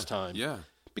course, by this time, yeah,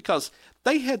 because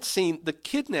they had seen the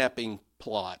kidnapping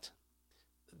plot.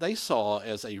 They saw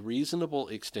as a reasonable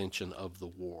extension of the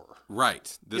war.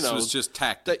 Right. This was just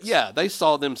tactics. They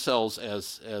saw themselves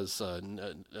as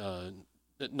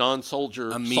non-soldier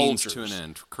a means soldiers. to an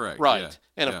end. Correct. Right. Yeah.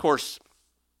 And of course,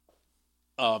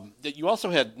 you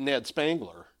also had Ned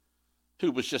Spangler,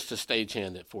 who was just a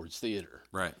stagehand at Ford's Theater.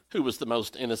 Right. Who was the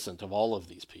most innocent of all of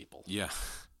these people. Yeah.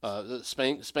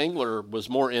 Spangler was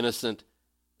more innocent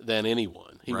than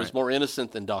anyone. He was more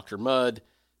innocent than Dr. Mudd.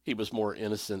 He was more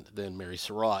innocent than Mary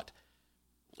Surratt,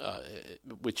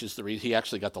 which is the reason he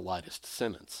actually got the lightest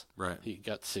sentence. Right. He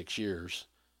got 6 years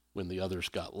when the others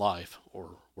got life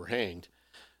or were hanged.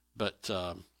 But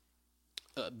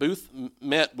Booth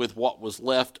met with what was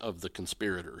left of the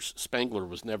conspirators. Spangler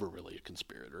was never really a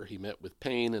conspirator. He met with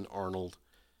Payne and Arnold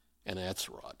and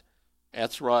Atzerodt.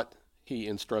 Atzerodt he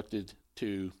instructed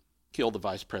to kill the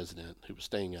vice president, who was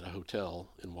staying at a hotel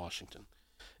in Washington.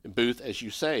 And Booth, as you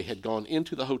say, had gone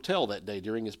into the hotel that day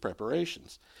during his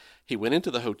preparations. He went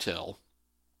into the hotel.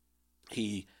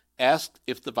 He asked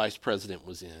if the vice president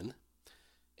was in,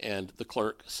 and the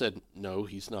clerk said, no,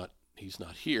 he's not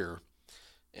here.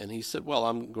 And he said, well,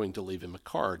 I'm going to leave him a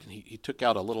card. And he took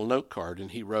out a little note card,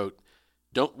 and he wrote,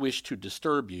 don't wish to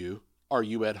disturb you. Are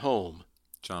you at home?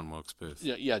 John Wilkes Booth.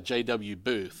 Yeah, J.W.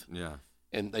 Booth. Yeah.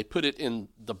 And they put it in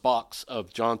the box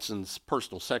of Johnson's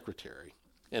personal secretary.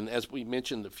 And as we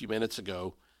mentioned a few minutes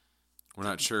ago, we're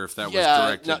not sure if that was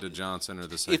directed to Johnson or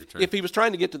the secretary. If he was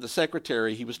trying to get to the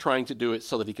secretary, he was trying to do it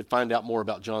so that he could find out more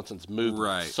about Johnson's movements.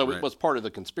 Right. So it was part of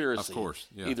the conspiracy. Of course.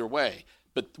 Yeah. Either way.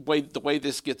 But the way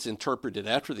this gets interpreted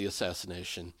after the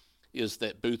assassination is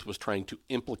that Booth was trying to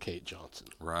implicate Johnson.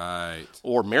 Right.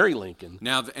 Or Mary Lincoln.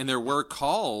 Now, and there were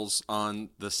calls on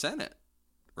the Senate,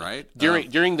 right?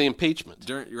 During the impeachment.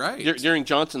 During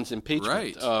Johnson's impeachment.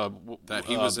 Right. That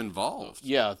he was involved.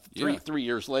 Yeah. Three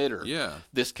years later. Yeah.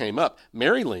 This came up.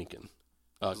 Mary Lincoln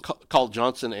called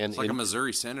Johnson and... It's like a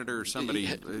Missouri senator or somebody,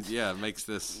 makes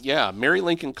this... Yeah. Mary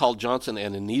Lincoln called Johnson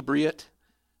an inebriate,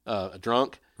 a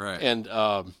drunk. Right.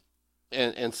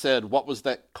 And said, what was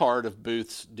that card of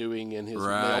Booth's doing in his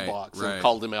mailbox, and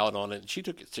called him out on it. And she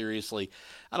took it seriously.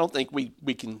 I don't think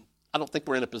I don't think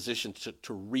we're in a position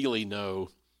to really know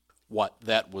what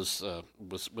that was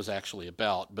actually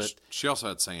about. But she also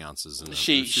had seances.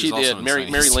 She did. Mary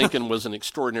Lincoln was an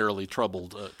extraordinarily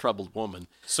troubled woman.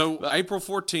 So April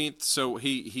 14th. So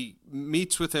he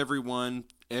meets with everyone.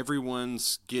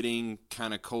 Everyone's getting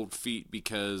kind of cold feet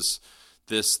because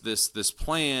this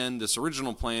plan, this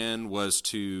original plan, was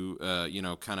to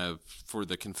kind of for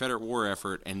the Confederate war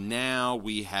effort, and now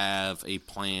we have a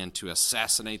plan to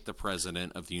assassinate the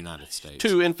president of the United States.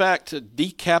 To, in fact,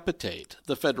 decapitate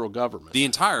the federal government. The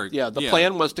entire the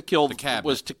plan was to kill the cabinet.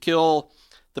 Was to kill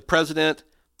the president,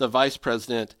 the vice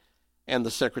president, and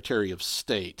the Secretary of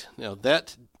State. Now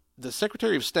the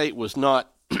Secretary of State was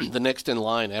not the next in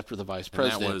line after the vice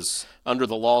president. That was, under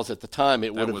the laws at the time,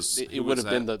 it would have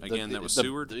been that was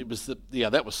Seward. It was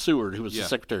that was Seward, who was the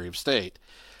Secretary of State.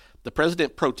 The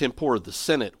president pro tempore of the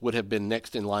Senate would have been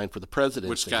next in line for the presidency,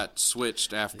 which got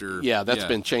switched after. Yeah, that's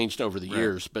been changed over the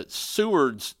years. But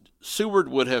Seward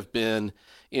would have been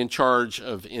in charge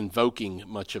of invoking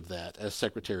much of that as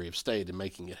Secretary of State and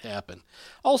making it happen.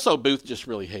 Also, Booth just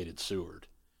really hated Seward.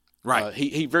 Right.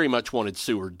 He very much wanted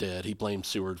Seward dead. He blamed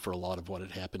Seward for a lot of what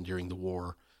had happened during the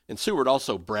war. And Seward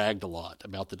also bragged a lot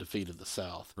about the defeat of the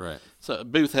South. Right. So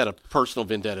Booth had a personal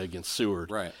vendetta against Seward.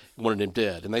 Right. Wanted him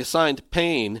dead. And they assigned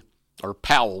Payne, or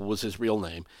Powell was his real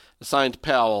name, assigned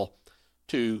Powell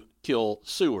to kill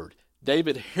Seward.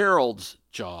 David Harold's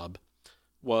job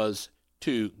was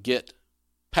to get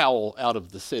Powell out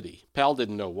of the city. Powell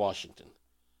didn't know Washington.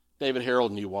 David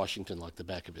Harold knew Washington like the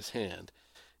back of his hand.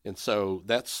 And so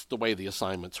that's the way the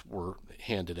assignments were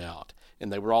handed out.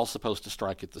 And they were all supposed to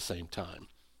strike at the same time.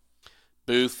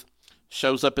 Booth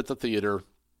shows up at the theater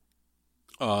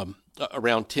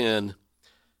around 10,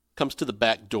 comes to the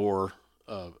back door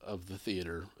of the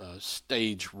theater,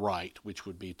 stage right, which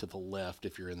would be to the left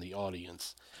if you're in the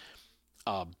audience,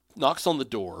 knocks on the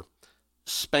door.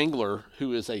 Spangler,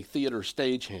 who is a theater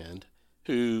stagehand,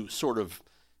 who sort of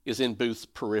is in Booth's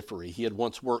periphery. He had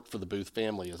once worked for the Booth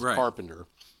family as a carpenter.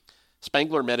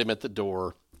 Spangler met him at the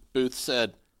door. Booth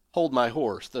said, "Hold my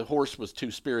horse." The horse was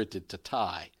too spirited to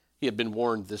tie. He had been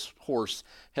warned this horse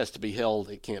has to be held.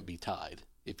 It can't be tied.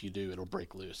 If you do, it'll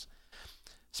break loose.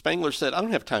 Spangler said, "I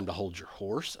don't have time to hold your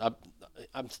horse.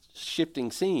 I'm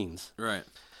shifting scenes." Right.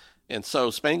 And so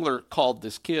Spangler called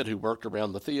this kid who worked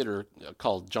around the theater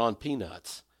called John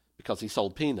Peanuts because he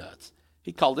sold peanuts.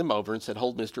 He called him over and said,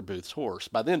 "Hold Mr. Booth's horse."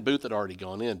 By then, Booth had already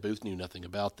gone in. Booth knew nothing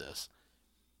about this.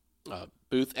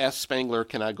 Booth asked Spangler,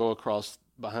 "Can I go across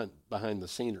behind the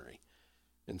scenery?"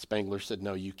 And Spangler said,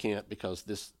 "No, you can't because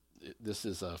this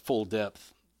is a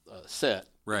full-depth set.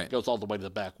 Right. It goes all the way to the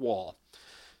back wall."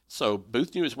 So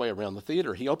Booth knew his way around the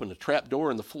theater. He opened a trap door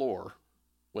in the floor,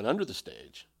 went under the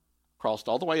stage, crossed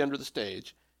all the way under the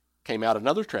stage, came out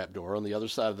another trap door on the other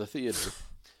side of the theater,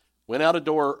 went out a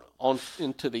door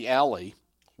into the alley,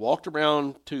 walked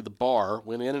around to the bar,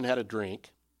 went in and had a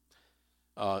drink,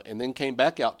 and then came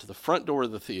back out to the front door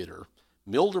of the theater,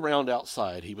 milled around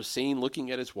outside. He was seen looking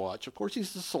at his watch. Of course,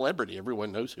 he's a celebrity.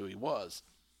 Everyone knows who he was.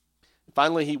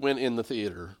 Finally, he went in the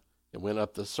theater and went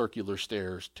up the circular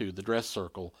stairs to the dress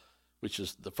circle, which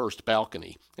is the first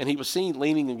balcony. And he was seen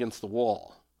leaning against the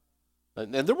wall.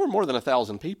 And there were more than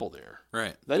 1,000 people there.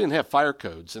 Right. They didn't have fire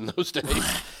codes in those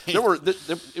days.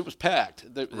 It was packed.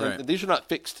 Right. These are not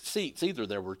fixed seats either.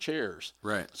 There were chairs.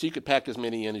 Right. So you could pack as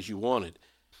many in as you wanted.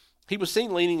 He was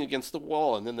seen leaning against the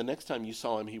wall, and then the next time you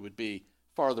saw him, he would be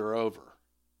farther over.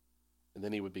 And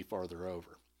then he would be farther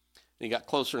over. And he got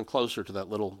closer and closer to that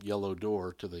little yellow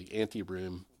door to the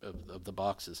anteroom of the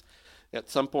boxes. At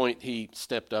some point, he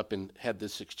stepped up and had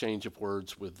this exchange of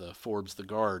words with Forbes, the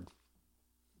guard,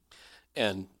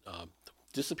 and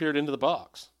disappeared into the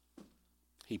box.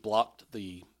 He blocked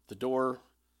the door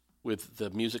with the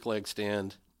music leg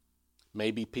stand,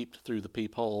 maybe peeped through the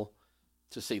peephole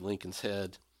to see Lincoln's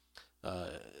head.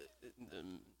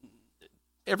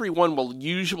 Everyone will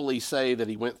usually say that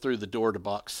he went through the door to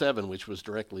box 7, which was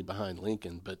directly behind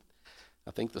Lincoln, but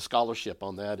I think the scholarship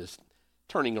on that is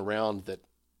turning around that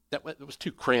it was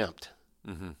too cramped,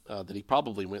 that he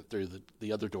probably went through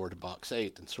the other door to box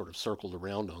 8 and sort of circled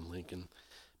around on Lincoln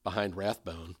behind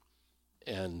Rathbone.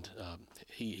 And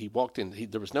he walked in.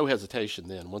 There was no hesitation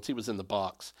then. Once he was in the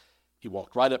box, he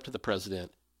walked right up to the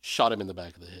president, shot him in the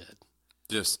back of the head.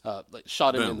 Just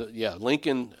shot him boom. in the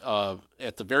Lincoln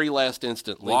at the very last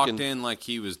instant. Walked Lincoln in like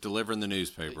he was delivering the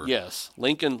newspaper. Yes,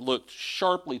 Lincoln looked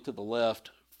sharply to the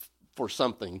left for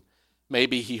something.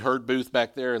 Maybe he heard Booth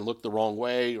back there and looked the wrong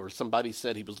way, or somebody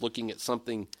said he was looking at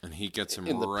something. And he gets him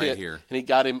in the right pit, here. and he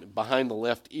got him behind the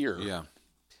left ear. Yeah,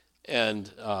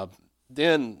 and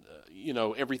then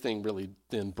everything really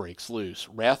then breaks loose.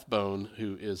 Rathbone,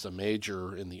 who is a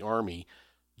major in the Army,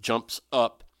 jumps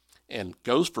up and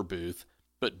goes for Booth.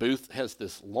 But Booth has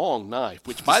this long knife,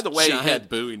 which by the way had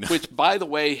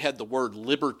the word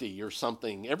liberty or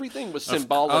something. Everything was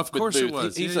symbolic. Of course with it Booth.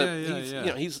 was. He's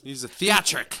a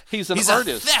theatric. He's an artist.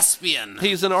 artist. A thespian.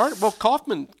 He's an artist. Well,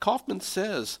 Kaufman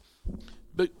says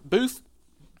Booth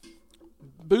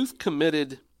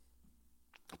committed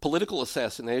political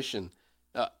assassination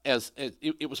as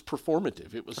it was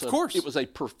performative. It was of course. It was a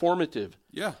performative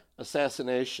Yeah.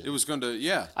 assassination. It was going to,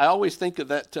 yeah. I always think of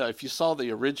that, if you saw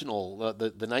the original, the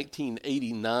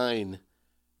 1989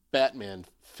 Batman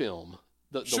film,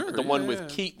 the one with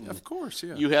Keaton. Of course,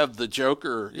 yeah. You have the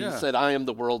Joker. Yeah. He said, I am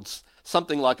the world's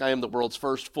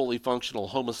first fully functional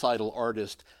homicidal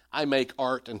artist. I make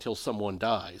art until someone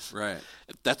dies. Right.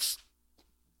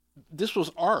 This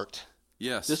was art.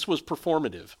 Yes. This was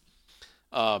performative.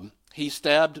 He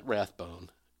stabbed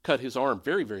Rathbone, cut his arm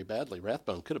very, very badly.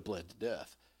 Rathbone could have bled to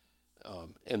death.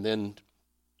 And then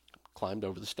climbed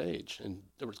over the stage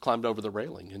climbed over the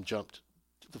railing and jumped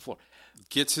to the floor.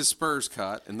 Gets his spurs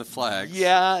caught in the flags.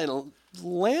 Yeah, and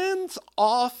lands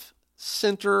off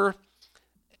center,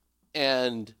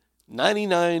 and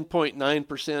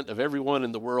 99.9% of everyone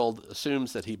in the world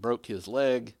assumes that he broke his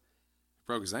leg.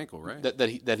 Broke his ankle, right?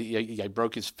 That he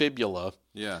broke his fibula.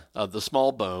 Yeah. The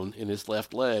small bone in his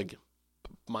left leg.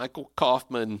 Michael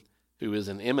Kaufman, who is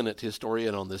an eminent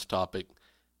historian on this topic,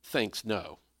 thinks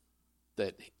no.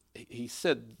 That he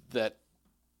said that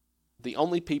the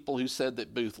only people who said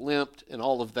that Booth limped and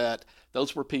all of that,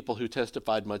 those were people who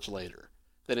testified much later.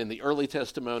 That in the early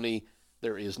testimony,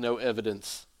 there is no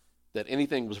evidence that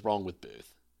anything was wrong with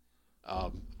Booth.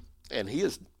 And he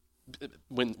is,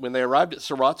 when they arrived at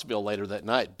Surrattsville later that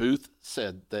night, Booth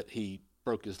said that he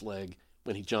broke his leg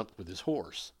when he jumped with his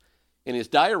horse. In his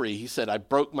diary, he said, I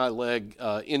broke my leg,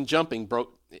 in jumping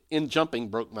broke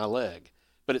my leg.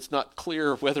 But it's not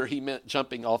clear whether he meant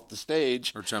jumping off the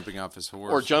stage. Or jumping off his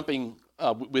horse. Or jumping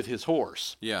with his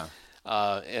horse. Yeah.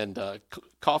 And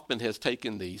Kaufman has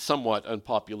taken the somewhat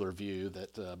unpopular view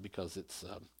that because it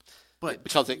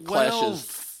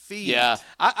clashes. Feet. Yeah,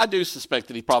 I do suspect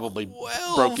that he probably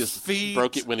broke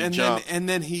it when he jumped.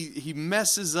 Then he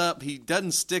messes up. He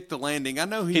doesn't stick the landing. I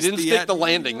know he didn't stick the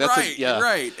landing. That's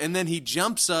right. And then he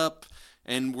jumps up,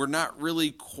 and we're not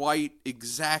really quite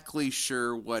exactly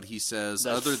sure what he says,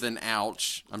 other than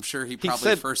 "ouch." I'm sure he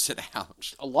probably first said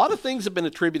 "ouch." A lot of things have been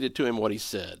attributed to him what he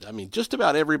said. I mean, just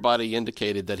about everybody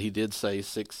indicated that he did say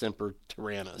 "Sic Semper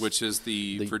Tyrannis," which is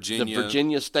the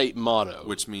Virginia state motto.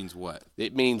 Which means what?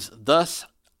 It means thus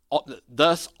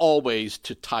always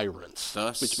to tyrants.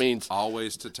 Which means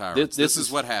always to tyrants. This is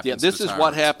what happens. Yeah, this is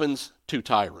what happens to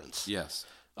tyrants. Yes.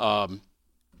 And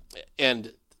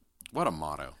what a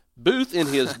motto. Booth in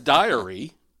his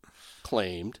diary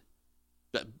claimed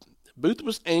that Booth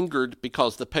was angered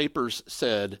because the papers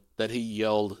said that he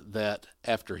yelled that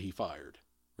after he fired.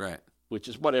 Right. Which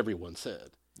is what everyone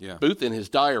said. Yeah. Booth in his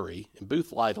diary, and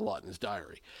Booth lied a lot in his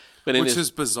diary. But which is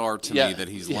bizarre to me that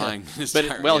he's lying in his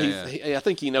diary. Well, I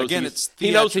think he knows he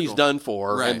knows he's done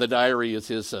for, right. And the diary is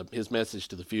his message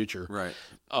to the future. Right.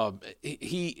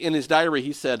 He in his diary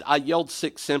he said, "I yelled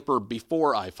Sic Semper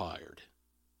before I fired,"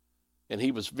 and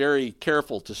he was very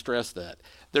careful to stress that.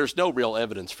 There's no real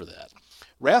evidence for that.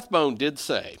 Rathbone did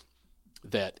say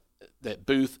that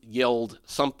Booth yelled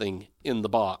something in the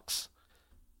box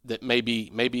that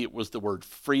maybe it was the word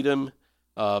freedom.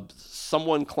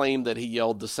 Someone claimed that he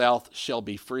yelled, "The South shall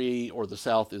be free," or "The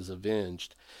South is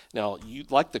avenged." Now, you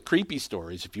like the creepy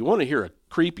stories. If you want to hear a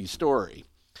creepy story,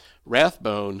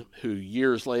 Rathbone, who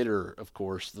years later, of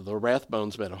course, the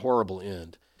Rathbones met a horrible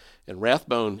end. And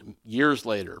Rathbone, years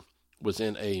later, was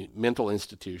in a mental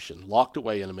institution, locked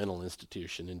away in a mental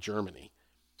institution in Germany.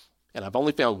 And I've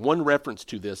only found one reference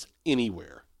to this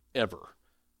anywhere, ever.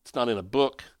 It's not in a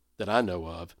book that I know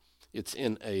of. It's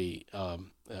in a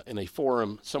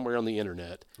forum somewhere on the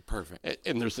internet. Perfect.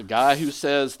 And there's a guy who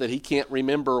says that he can't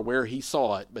remember where he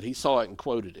saw it, but he saw it and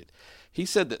quoted it. He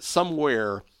said that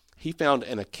somewhere he found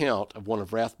an account of one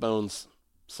of Rathbone's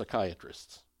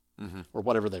psychiatrists, or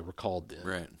whatever they were called then,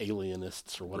 right.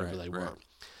 alienists or whatever they were, right.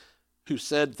 who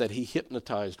said that he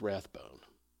hypnotized Rathbone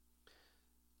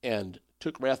and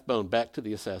took Rathbone back to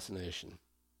the assassination.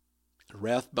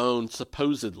 Rathbone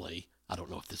supposedly, I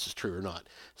don't know if this is true or not,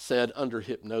 said under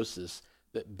hypnosis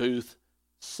that Booth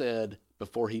said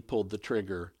before he pulled the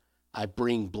trigger, "I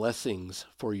bring blessings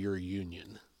for your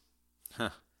union."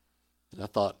 Huh. And I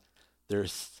thought,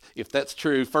 if that's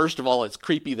true, first of all, it's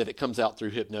creepy that it comes out through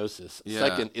hypnosis. Yeah.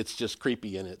 Second, it's just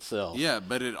creepy in itself. Yeah,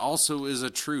 but it also is a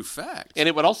true fact. And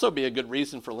it would also be a good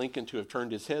reason for Lincoln to have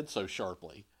turned his head so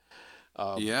sharply.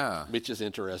 Which is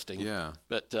interesting. Yeah.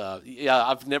 But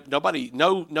I've never,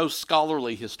 no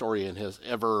scholarly historian has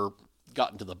ever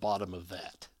gotten to the bottom of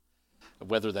that,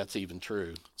 whether that's even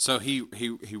true. So he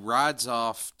rides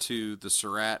off to the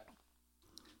Surratt.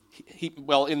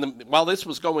 While this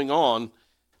was going on,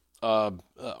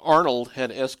 Arnold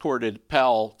had escorted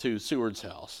Powell to Seward's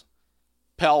house.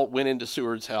 Powell went into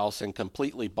Seward's house and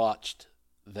completely botched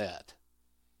that.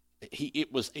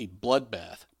 It was a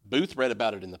bloodbath. Booth read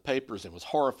about it in the papers and was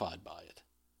horrified by it.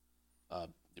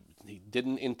 He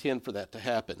didn't intend for that to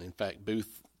happen. In fact,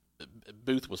 Booth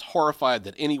was horrified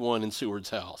that anyone in Seward's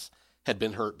house had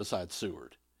been hurt besides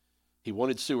Seward. He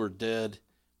wanted Seward dead,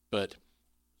 but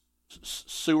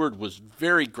Seward was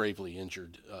very gravely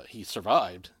injured. He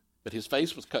survived, but his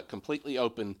face was cut completely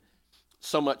open,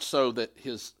 so much so that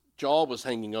his jaw was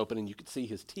hanging open and you could see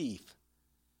his teeth,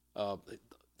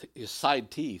 his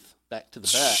side teeth back to the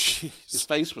back. Jeez. His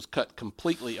face was cut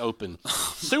completely open.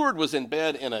 Seward was in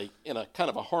bed in a kind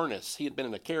of a harness. He had been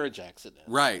in a carriage accident.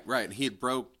 Right. He had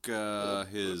broke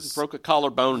a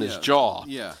collarbone in his jaw.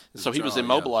 Yeah. So he was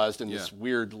immobilized in this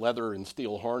weird leather and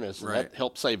steel harness, and that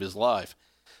helped save his life.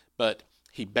 But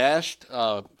he bashed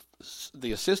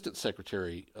the Assistant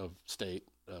Secretary of State,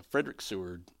 Frederick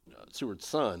Seward, Seward's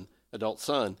son, adult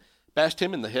son, bashed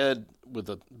him in the head with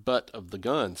the butt of the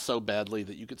gun so badly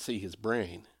that you could see his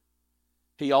brain.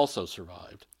 He also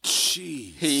survived.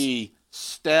 Jeez. He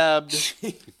stabbed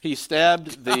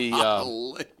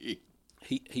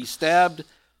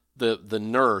the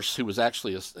nurse who was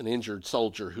actually an injured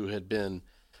soldier who had been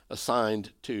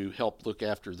assigned to help look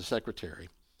after the secretary.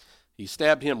 He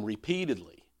stabbed him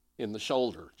repeatedly in the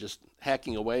shoulder, just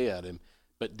hacking away at him,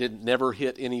 but never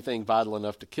hit anything vital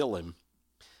enough to kill him.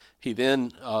 He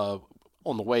then, on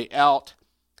the way out,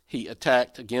 he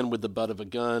attacked again with the butt of a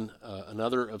gun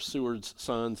another of Seward's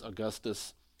sons,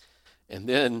 Augustus. And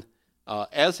then,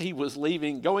 as he was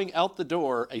leaving, going out the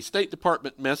door, a State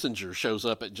Department messenger shows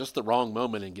up at just the wrong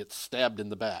moment and gets stabbed in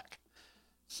the back.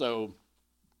 So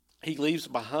he leaves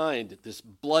behind this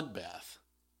bloodbath.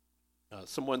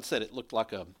 Someone said it looked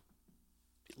like a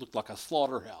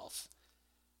slaughterhouse.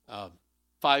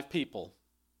 5 people,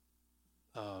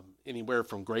 anywhere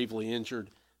from gravely injured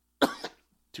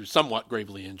to somewhat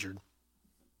gravely injured.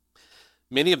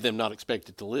 Many of them not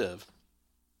expected to live,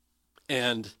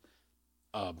 and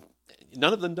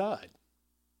none of them died.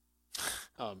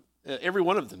 Every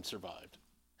one of them survived.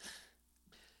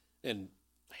 And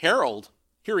Harold,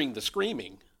 hearing the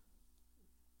screaming,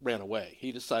 ran away.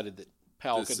 He decided that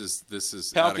Powell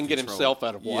can get himself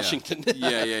out of Washington.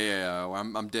 Yeah.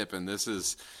 I'm dipping. This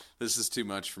is too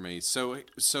much for me. So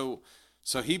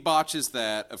he botches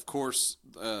that. Of course,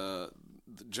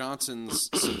 Johnson's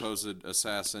supposed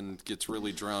assassin gets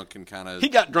really drunk and he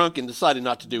got drunk and decided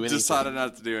not to do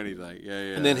anything.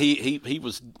 Yeah. And then he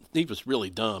was really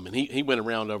dumb, and he went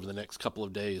around over the next couple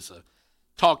of days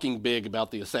talking big about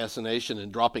the assassination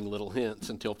and dropping little hints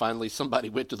until finally somebody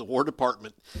went to the War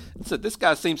Department and said, "This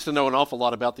guy seems to know an awful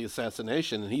lot about the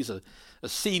assassination, and he's a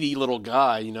seedy little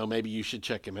guy. Maybe you should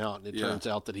check him out." And it turns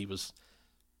out that he was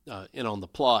in on the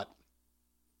plot.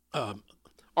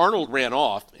 Arnold ran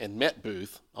off and met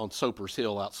Booth on Soper's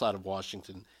Hill outside of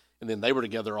Washington, and then they were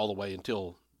together all the way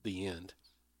until the end.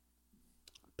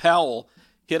 Powell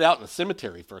hid out in a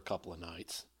cemetery for a couple of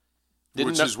nights.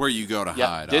 Which is where you go to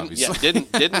hide, obviously.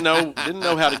 Didn't know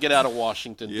how to get out of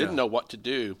Washington. Didn't know what to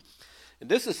do, And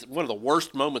this is one of the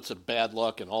worst moments of bad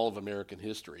luck in all of American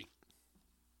history.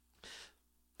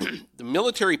 The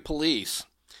military police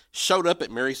showed up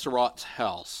at Mary Surratt's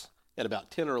house at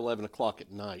about 10 or 11 o'clock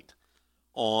at night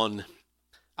on,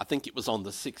 I think it was on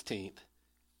the 16th.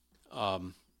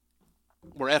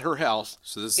 We're at her house.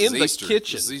 So this in is the Easter.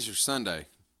 kitchen. This is Easter Sunday.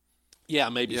 Yeah,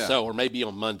 maybe so, or maybe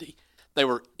on Monday. They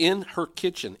were in her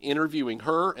kitchen interviewing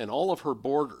her and all of her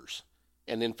boarders.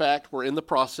 And in fact, we're in the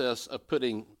process of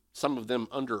putting some of them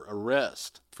under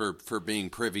arrest. For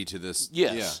being privy to this.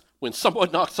 Yes. Yeah. When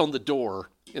someone knocks on the door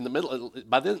in the middle,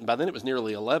 by then it was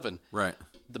nearly 11. Right.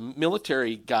 The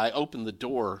military guy opened the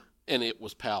door, and it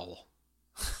was Powell.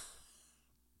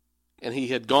 And he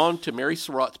had gone to Mary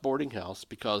Surratt's boarding house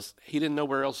because he didn't know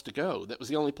where else to go. That was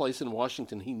the only place in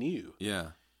Washington he knew. Yeah.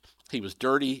 He was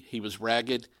dirty. He was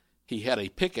ragged. He had a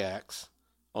pickaxe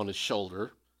on his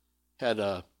shoulder, had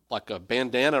like a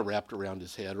bandana wrapped around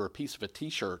his head or a piece of a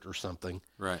T-shirt or something.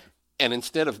 Right. And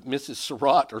instead of Mrs.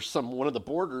 Surratt or one of the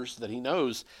boarders that he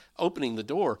knows opening the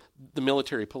door, the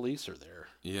military police are there.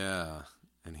 Yeah.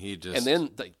 And he just... And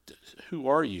then they, who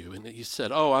are you? And he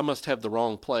said, oh, I must have the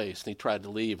wrong place. And he tried to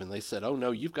leave. And they said, oh,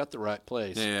 no, you've got the right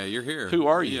place. Yeah, you're here. Who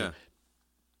are you? Yeah.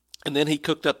 And then he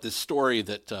cooked up this story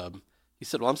that he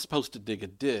said, well, I'm supposed to dig a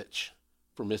ditch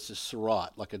for Mrs.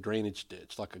 Surratt, like a drainage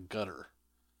ditch, like a gutter.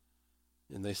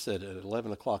 And they said at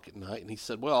 11 o'clock at night. And he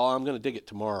said, well, I'm going to dig it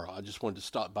tomorrow. I just wanted to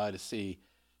stop by to see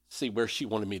where she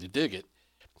wanted me to dig it.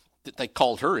 They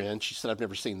called her in. She said, I've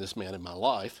never seen this man in my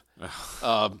life.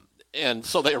 And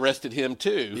so they arrested him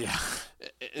too. Yeah.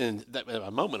 And that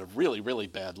a moment of really, really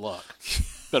bad luck.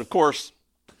 But of course,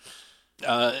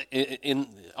 in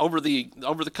over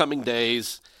the coming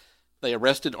days, they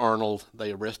arrested Arnold.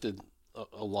 They arrested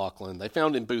O'Loughlin. They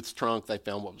found in Booth's trunk. They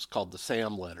found what was called the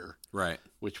Sam letter. Right.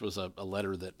 Which was a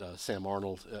letter that Sam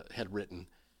Arnold had written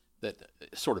that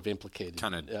sort of implicated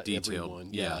kind of detailed.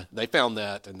 Everyone. Yeah. They found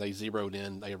that, and they zeroed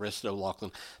in. They arrested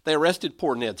O'Loughlin. They arrested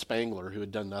poor Ned Spangler, who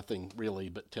had done nothing really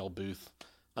but tell Booth,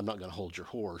 I'm not going to hold your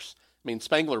horse. I mean,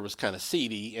 Spangler was kind of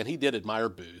seedy, and he did admire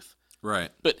Booth. Right.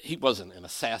 But he wasn't an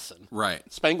assassin. Right.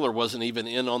 Spangler wasn't even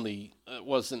in on the,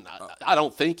 I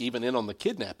don't think, even in on the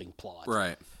kidnapping plot.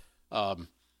 Right. But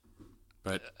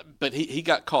he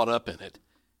got caught up in it.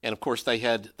 And, of course, they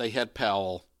had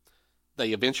Powell.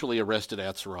 They eventually arrested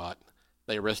Atzerodt.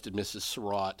 They arrested Mrs.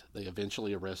 Surratt. They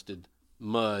eventually arrested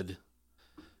Mudd.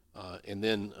 And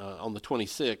then on the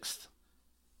 26th,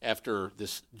 after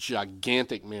this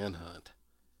gigantic manhunt,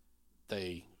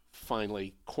 they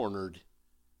finally cornered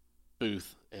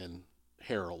Booth and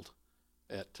Harold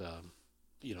at,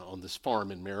 on this farm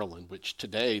in Maryland, which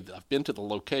today, I've been to the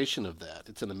location of that.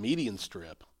 It's in a median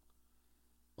strip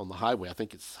on the highway. I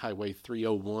think it's Highway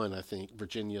 301,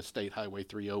 Virginia State Highway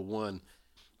 301,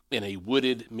 in a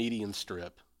wooded median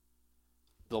strip.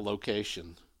 The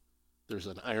location. There's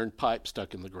an iron pipe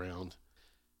stuck in the ground,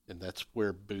 and that's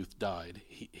where Booth died.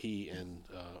 He and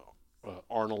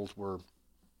Arnold were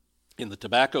in the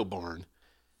tobacco barn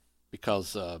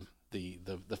because the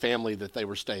family that they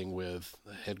were staying with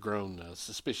had grown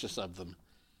suspicious of them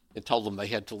and told them they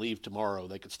had to leave tomorrow.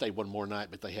 They could stay one more night,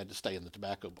 but they had to stay in the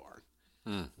tobacco barn.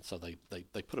 So they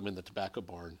put them in the tobacco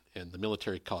barn, and the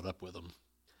military caught up with them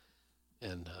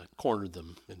and cornered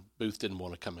them, and Booth didn't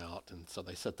want to come out, and so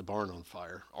they set the barn on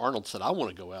fire. Arnold said, I want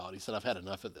to go out. He said, I've had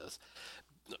enough of this.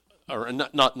 Or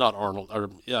not Arnold, or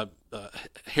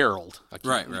Harold.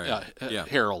 Right.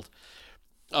 Harold.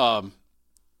 One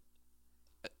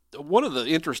of the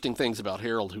interesting things about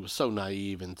Harold, who was so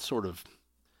naive and sort of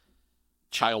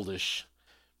childish,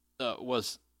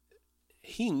 was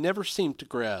he never seemed to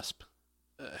grasp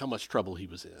how much trouble he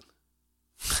was in.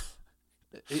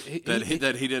 He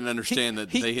didn't understand that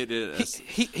they hit it.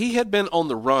 He had been on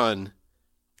the run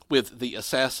with the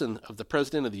assassin of the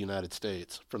President of the United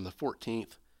States from the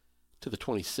 14th to the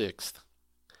 26th,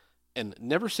 and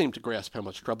never seemed to grasp how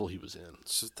much trouble he was in.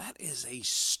 So that is a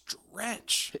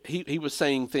stretch. He was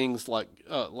saying things like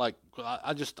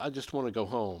I just want to go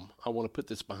home. I want to put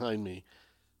this behind me.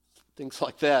 Things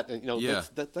like that. And,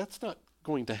 that's not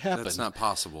going to happen. That's not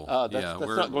possible. That's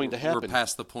not going to happen. We're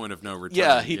past the point of no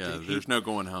return. There's no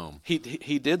going home. He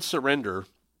did surrender,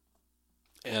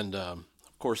 and of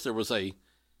course there was a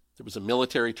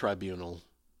military tribunal.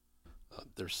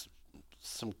 There's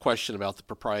some question about the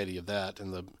propriety of that,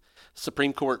 and the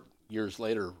Supreme Court years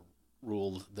later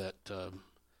ruled that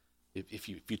if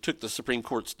you took the Supreme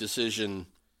Court's decision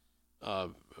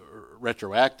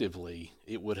retroactively,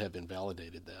 it would have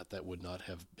invalidated that. That would not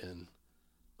have been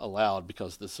allowed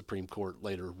because the Supreme Court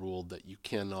later ruled that you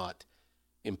cannot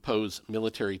impose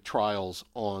military trials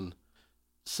on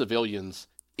civilians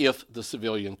if the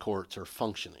civilian courts are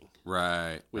functioning.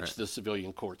 Right. Which the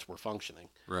civilian courts were functioning.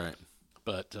 Right.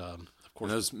 But, of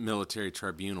course... those military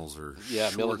tribunals are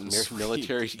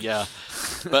military, yeah.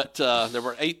 But there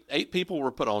were eight people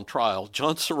were put on trial.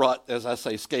 John Surratt, as I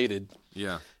say, skated.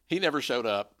 Yeah. He never showed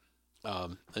up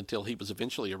until he was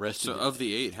eventually arrested. So of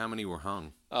the 8, how many were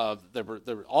hung? There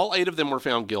were all 8 of them were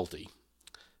found guilty.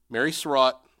 Mary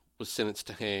Surratt was sentenced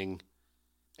to hang.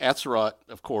 Atzerodt,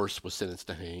 of course, was sentenced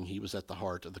to hang. He was at the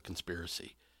heart of the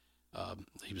conspiracy.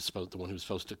 He was the one who was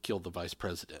supposed to kill the vice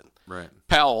president. Right.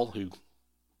 Powell, who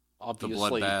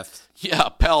obviously... The bloodbath. Yeah,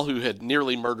 Powell, who had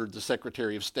nearly murdered the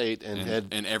Secretary of State and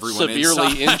had everyone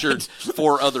severely injured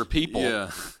 4 other people.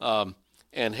 Yeah.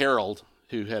 And Harold,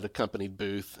 who had accompanied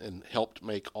Booth and helped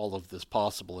make all of this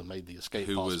possible and made the escape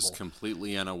possible. Who was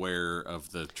completely unaware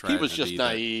of the tragedy. He was just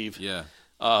naive. Yeah.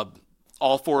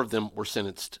 All 4 of them were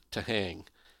sentenced to hang.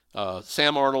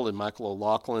 Sam Arnold and Michael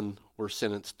O'Loughlin were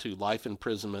sentenced to life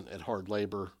imprisonment at hard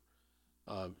labor.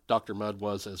 Dr. Mudd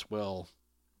was as well.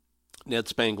 Ned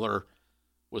Spangler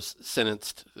was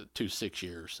sentenced to 6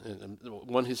 years. And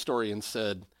one historian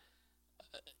said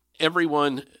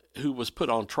everyone who was put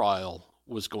on trial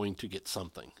was going to get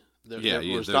something. There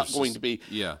was not going to be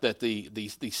that the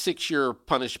 6-year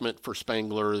punishment for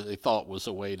Spangler they thought was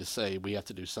a way to say we have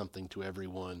to do something to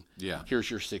everyone. Yeah. Here's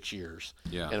your 6 years.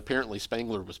 Yeah. And apparently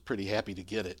Spangler was pretty happy to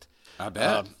get it. I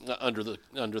bet.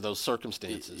 Under those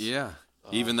circumstances. Yeah.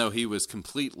 Even though he was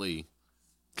completely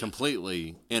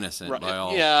innocent by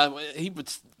all. Yeah,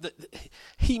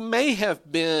 he may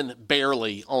have been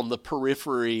barely on the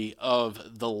periphery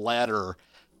of the latter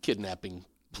kidnapping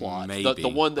plot. Maybe. The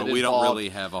one that but we involved, don't really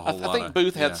have a whole lot. I think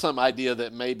Booth had some idea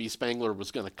that maybe Spangler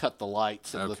was going to cut the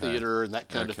lights in the theater and that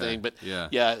kind of thing. But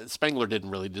Spangler didn't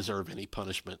really deserve any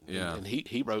punishment. Yeah. And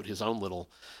he wrote his own little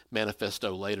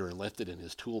manifesto later and left it in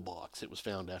his toolbox. It was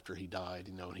found after he died,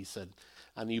 and he said,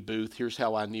 I knew Booth. Here's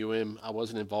how I knew him. I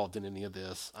wasn't involved in any of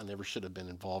this. I never should have been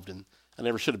I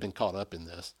never should have been caught up in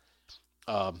this.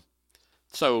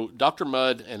 So Dr.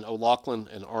 Mudd and O'Loughlin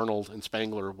and Arnold and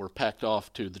Spangler were packed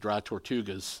off to the Dry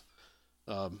Tortugas,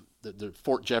 the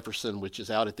Fort Jefferson, which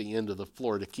is out at the end of the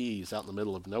Florida Keys, out in the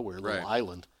middle of nowhere, a little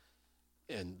island.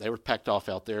 And they were packed off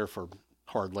out there for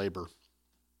hard labor.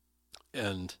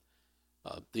 And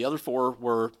the other 4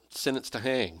 were sentenced to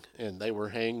hang, and they were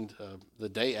hanged the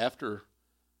day after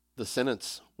the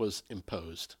sentence was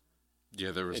imposed.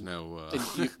 Yeah, there was no...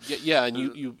 And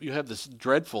you have this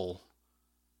dreadful...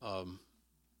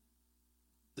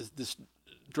 This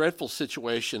dreadful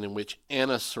situation in which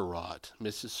Anna Surratt,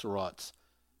 Mrs. Surratt's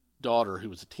daughter, who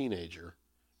was a teenager,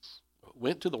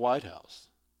 went to the White House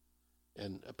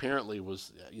and apparently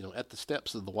was, at the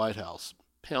steps of the White House,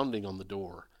 pounding on the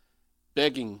door,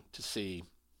 begging to see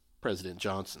President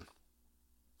Johnson.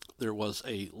 There was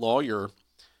a lawyer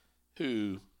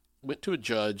who went to a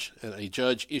judge, and a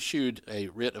judge issued a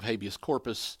writ of habeas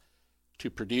corpus to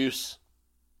produce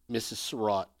Mrs.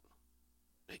 Surratt.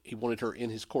 He wanted her in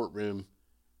his courtroom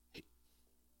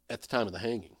at the time of the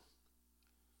hanging.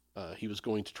 He was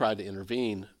going to try to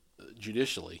intervene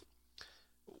judicially.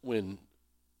 When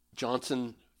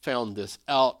Johnson found this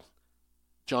out,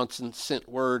 Johnson sent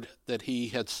word that he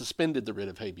had suspended the writ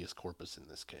of habeas corpus in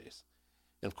this case.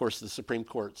 And, of course, the Supreme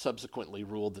Court subsequently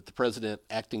ruled that the president,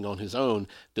 acting on his own,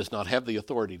 does not have the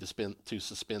authority to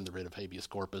suspend the writ of habeas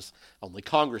corpus. Only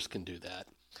Congress can do that.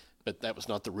 But that was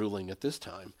not the ruling at this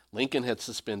time. Lincoln had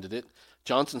suspended it.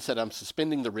 Johnson said, I'm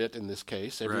suspending the writ in this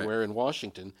case everywhere in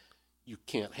Washington. You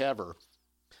can't have her.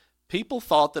 People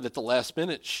thought that at the last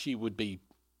minute she would be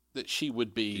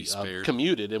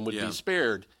commuted and would be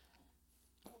spared.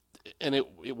 And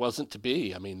it wasn't to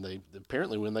be. I mean, they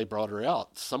apparently when they brought her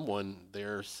out, someone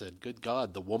there said, good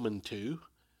God, the woman too?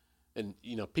 And,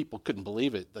 people couldn't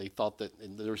believe it. They thought that,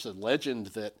 and there's a legend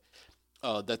that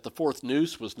the 4th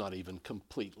noose was not even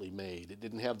completely made. It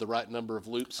didn't have the right number of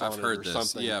loops on it or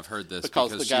something. Yeah, I've heard this.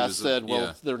 Because the guy said,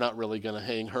 they're not really going to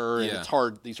hang her, and it's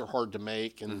hard. These are hard to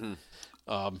make. And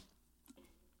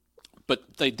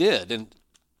but they did. And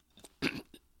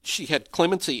she had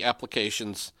clemency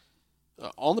applications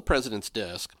on the president's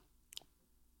desk.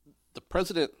 The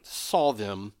president saw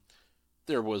them.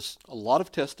 There was a lot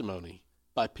of testimony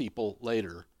by people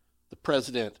later. The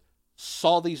president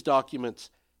saw these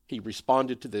documents. He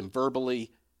responded to them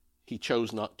verbally. He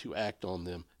chose not to act on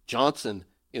them. Johnson,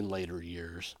 in later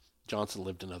years, Johnson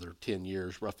lived another 10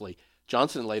 years roughly.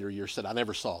 Johnson in later years said, I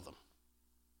never saw them.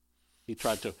 He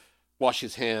tried to wash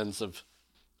his hands of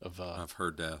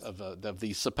her death, of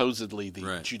the supposedly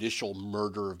the judicial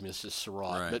murder of Mrs.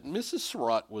 Surratt. But Mrs.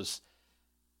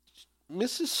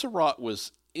 Surratt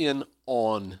was in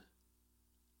on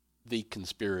the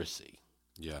conspiracy.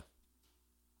 Yeah.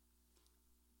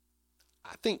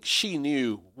 I think she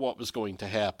knew what was going to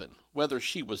happen, whether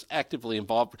she was actively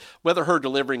involved, whether her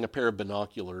delivering a pair of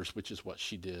binoculars, which is what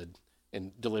she did,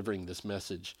 and delivering this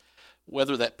message,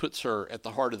 whether that puts her at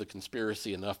the heart of the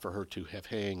conspiracy enough for her to have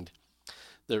hanged.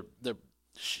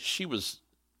 She was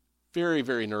very,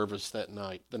 very nervous that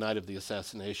night, the night of the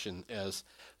assassination, as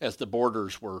the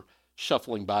boarders were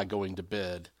shuffling by going to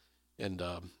bed. And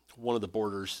one of the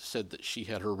boarders said that she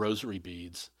had her rosary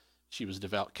beads. She was a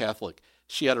devout Catholic.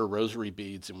 She had her rosary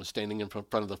beads and was standing in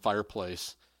front of the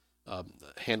fireplace,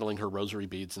 handling her rosary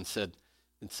beads, and said,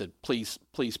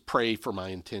 please pray for my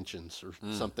intentions, or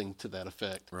something to that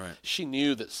effect. Right. She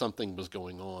knew that something was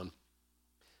going on.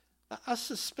 I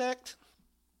suspect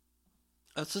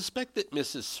that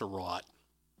Mrs. Surratt,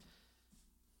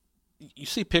 you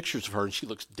see pictures of her and she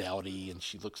looks dowdy and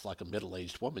she looks like a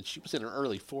middle-aged woman. She was in her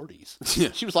early 40s.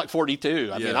 Yeah. She was like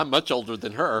 42. I mean, I'm much older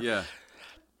than her. Yeah.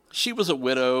 She was a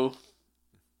widow.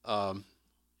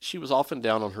 She was often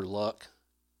down on her luck.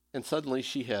 And suddenly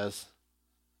she has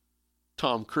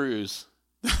Tom Cruise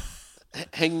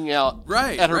hanging out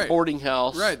at her boarding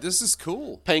house. Right, this is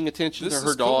cool. Paying attention to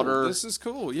her daughter. Cool. This is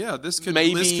cool. Yeah, this could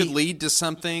lead to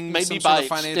something, maybe some by sort of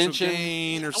financial extension,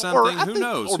 gain or something. Who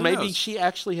knows? Or maybe she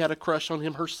actually had a crush on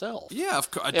him herself. Yeah,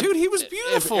 of course. Dude, he was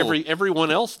beautiful.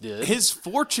 Everyone else did. His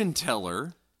fortune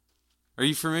teller. Are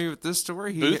you familiar with this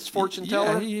story? Booth's fortune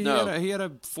teller? Yeah, he had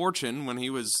a fortune when he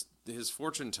was his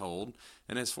fortune told,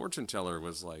 and his fortune teller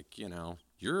was like,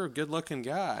 you're a good-looking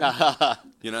guy.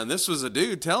 And this was a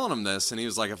dude telling him this, and he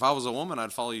was like, if I was a woman,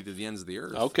 I'd follow you to the ends of the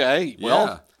earth. Okay,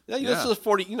 well, this is a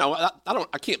 40.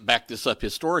 I can't back this up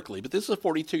historically, but this is a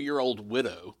 42-year-old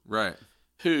widow, right,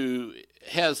 who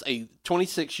has a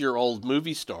 26-year-old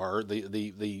movie star, the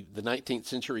 19th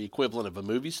century equivalent of a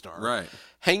movie star, right,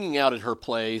 hanging out at her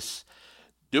place,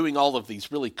 doing all of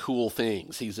these really cool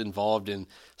things. He's involved in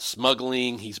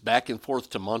smuggling. He's back and forth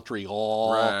to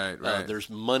Montreal. Right. There's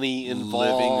money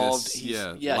involved. Living this, he's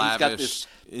got this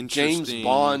James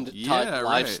Bond type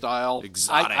lifestyle.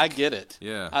 Exotic. I get it.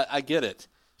 Yeah, I get it.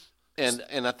 And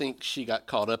I think she got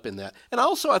caught up in that. And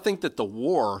also I think that the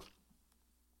war,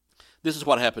 this is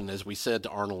what happened, as we said, to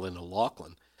Arnold and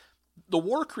O'Loughlin. The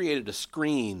war created a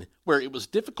screen where it was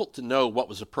difficult to know what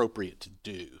was appropriate to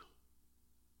do.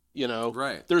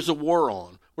 Right. There's a war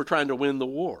on. We're trying to win the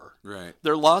war. Right.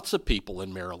 There are lots of people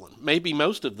in Maryland, maybe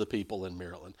most of the people in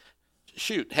Maryland.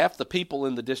 Shoot, half the people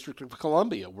in the District of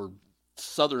Columbia were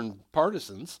Southern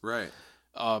partisans. Right.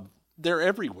 They're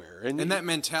everywhere. And that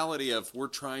mentality of we're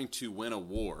trying to win a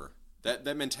war, that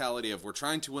mentality of we're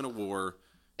trying to win a war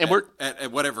and we're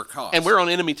at whatever cost. And we're on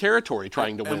enemy territory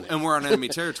trying to win it. And we're on enemy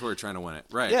territory trying to win it.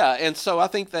 Right. Yeah, and so I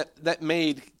think that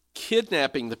made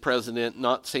kidnapping the president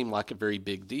not seem like a very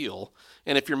big deal.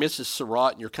 And if you're Mrs.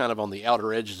 Surratt and you're kind of on the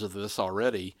outer edges of this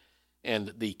already,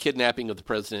 and the kidnapping of the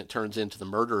president turns into the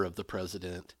murder of the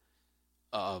president,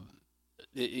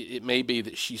 it may be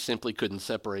that she simply couldn't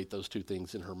separate those two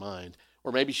things in her mind.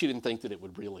 Or maybe she didn't think that it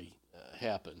would really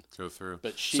happen. Go through.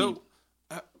 But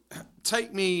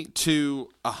take me to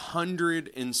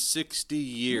 160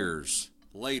 years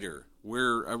later.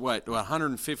 We're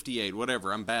 158,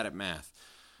 whatever. I'm bad at math.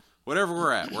 Whatever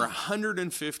we're at, we're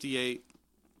 158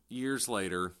 years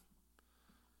later.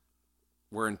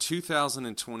 We're in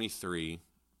 2023.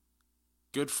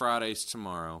 Good Friday's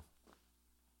tomorrow.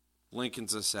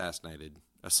 Lincoln's assassinated,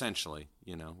 essentially.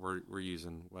 We're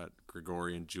using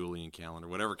Gregorian, Julian calendar,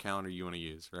 whatever calendar you want to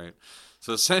use, right?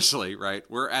 So essentially, right,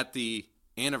 we're at the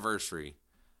anniversary.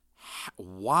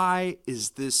 Why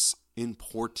is this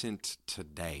important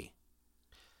today?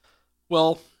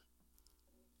 Well,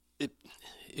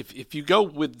 if you go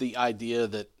with the idea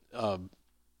that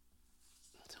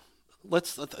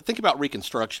let's think about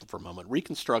Reconstruction for a moment.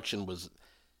 Reconstruction was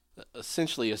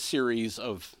essentially a series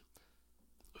of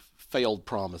failed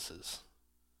promises.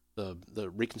 The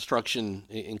Reconstruction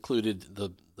included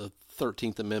the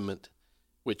 13th Amendment,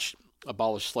 which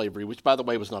abolished slavery, which, by the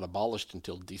way, was not abolished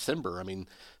until December. I mean,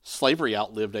 slavery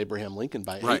outlived Abraham Lincoln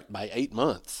by 8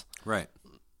 months. Right.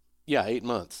 Yeah, 8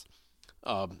 months.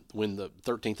 When the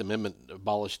 13th Amendment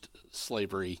abolished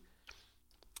slavery,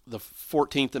 the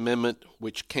 14th Amendment,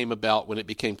 which came about when it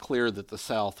became clear that the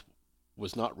South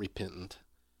was not repentant,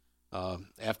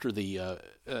 after the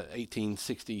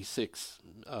 1866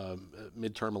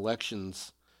 midterm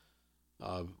elections,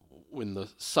 when the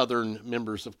Southern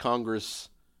members of Congress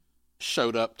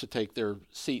showed up to take their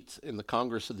seats in the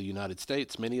Congress of the United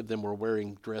States, many of them were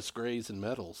wearing dress grays and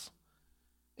medals,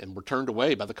 and were turned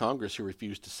away by the Congress who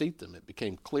refused to seat them. It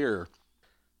became clear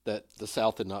that the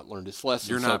South had not learned its lesson.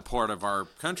 You're not part of our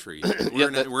country.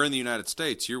 We're in the United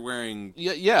States. You're wearing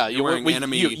you're wearing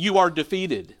enemy. You are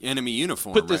defeated. Enemy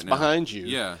uniform. Put this right now. behind you.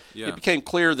 Yeah. It became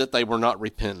clear that they were not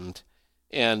repentant,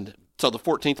 and so the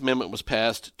 14th Amendment was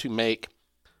passed to make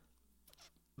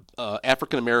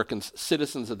African Americans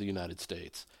citizens of the United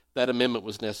States. That amendment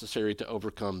was necessary to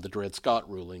overcome the Dred Scott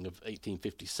ruling of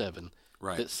 1857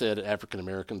 that said African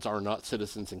Americans are not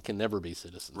citizens and can never be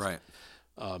citizens. Right.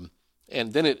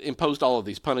 And then it imposed all of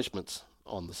these punishments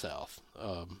on the South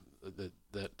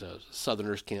that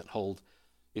Southerners can't hold.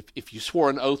 If you swore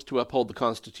an oath to uphold the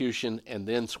Constitution and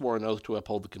then swore an oath to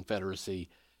uphold the Confederacy,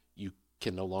 you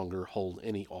can no longer hold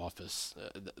any office,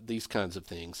 these kinds of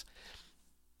things.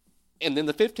 And then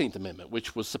the 15th Amendment,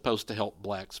 which was supposed to help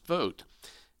blacks vote.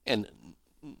 And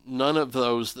none of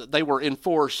those, they were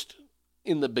enforced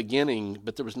in the beginning,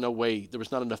 but there was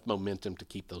not enough momentum to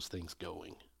keep those things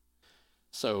going.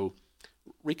 So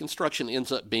Reconstruction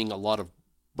ends up being a lot of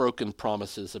broken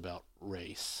promises about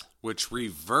race. Which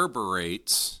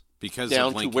reverberates because down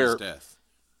of Lincoln's to where, death.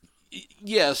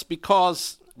 Yes,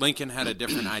 because Lincoln had a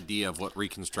different idea of what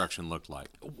Reconstruction looked like.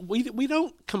 We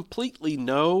don't completely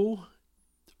know.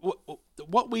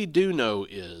 What we do know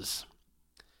is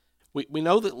we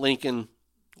know that Lincoln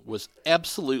was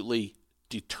absolutely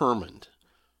determined,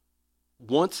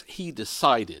 once he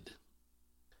decided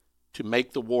to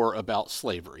make the war about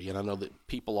slavery, and I know that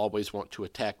people always want to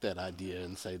attack that idea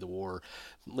and say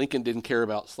Lincoln didn't care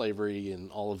about slavery and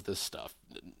all of this stuff.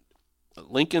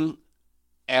 Lincoln,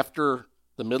 after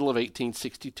the middle of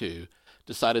 1862,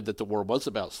 decided that the war was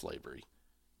about slavery.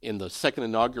 In the second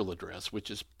inaugural address, which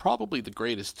is probably the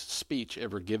greatest speech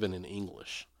ever given in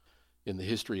English in the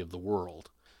history of the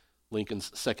world,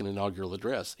 Lincoln's second inaugural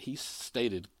address, he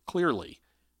stated clearly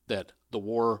that the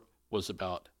war was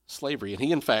about slavery. And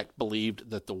he, in fact,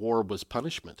 believed that the war was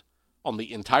punishment on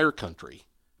the entire country.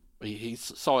 He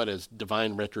saw it as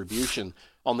divine retribution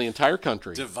on the entire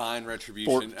country. Divine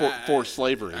retribution for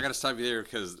slavery. I got to stop you there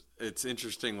because it's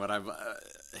interesting what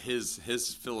his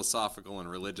philosophical and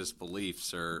religious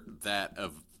beliefs are that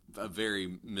of a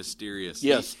very mysterious.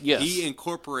 Yes. He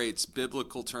incorporates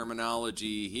biblical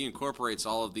terminology. He incorporates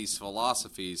all of these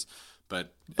philosophies,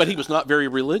 but he was not very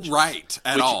religious. Right.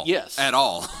 At all. Yes. At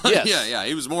all. Yes. Yeah.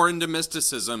 He was more into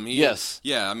mysticism. Yes.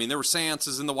 Yeah. I mean, there were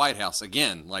seances in the White House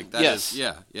again. Like that yes. is.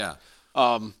 Yeah.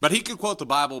 But he could quote the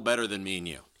Bible better than me and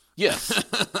you. Yes.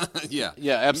 Yeah.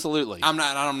 Yeah, absolutely. I'm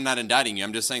not indicting you.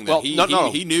 I'm just saying that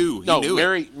he knew.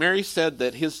 Mary said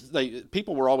that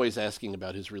people were always asking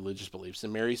about his religious beliefs,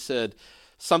 and Mary said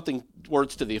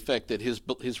words to the effect that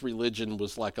his religion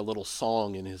was like a little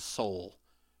song in his soul,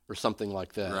 or something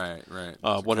like that. Right.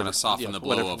 Whatever, kind of soften the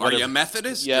blow whatever, Are you a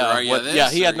Methodist? Yeah. Or are you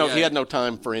this? He had no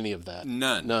time for any of that.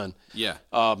 None. Yeah.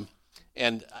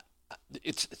 And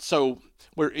it's so.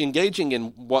 We're engaging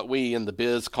in what we in the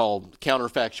biz call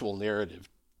counterfactual narrative,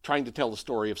 trying to tell the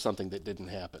story of something that didn't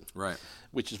happen. Right.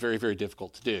 Which is very, very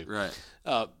difficult to do. Right.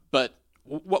 But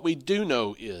what we do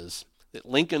know is that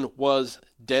Lincoln was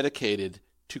dedicated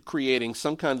to creating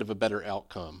some kind of a better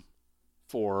outcome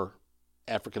for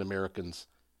African Americans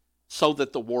so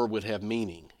that the war would have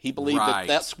meaning. He believed that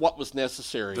that's what was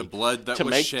necessary the blood that to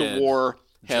was make shed, the war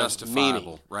have justifiable.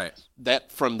 meaning. Right.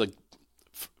 That from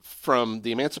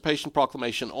the Emancipation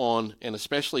Proclamation on, and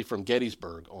especially from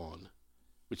Gettysburg on,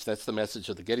 which that's the message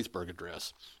of the Gettysburg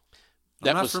Address.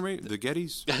 The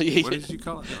Gettys? What did you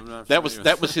call it?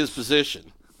 That was his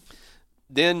position.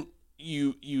 Then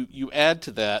you add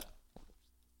to that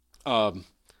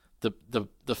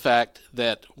the fact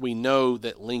that we know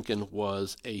that Lincoln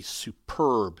was a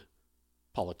superb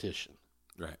politician.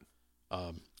 Right.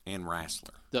 And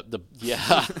wrestler.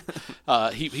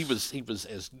 He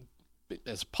was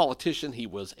as a politician, he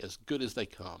was as good as they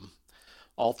come.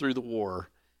 All through the war,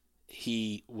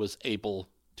 he was able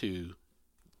to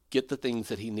get the things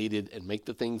that he needed and make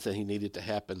the things that he needed to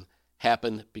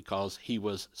happen because he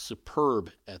was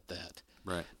superb at that.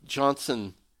 Right.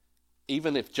 Johnson,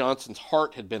 even if Johnson's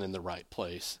heart had been in the right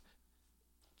place,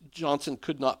 Johnson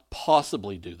could not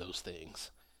possibly do those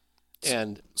things.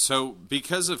 And so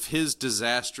because of his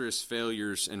disastrous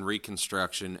failures in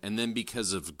Reconstruction, and then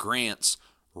because of Grant's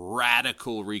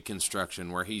radical Reconstruction,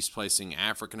 where he's placing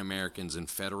African Americans and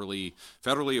federally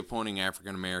appointing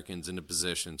African Americans into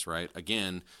positions, right?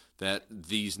 Again, that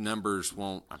these numbers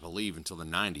won't, I believe, until the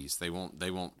 90s. They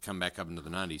won't come back up into the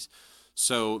 90s.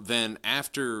 So then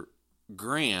after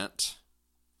Grant,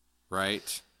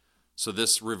 right? So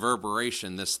this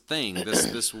reverberation, this thing,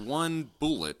 this one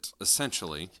bullet,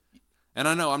 essentially. And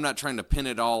I know I'm not trying to pin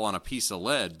it all on a piece of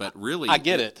lead, but really, I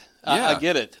get it. Yeah. I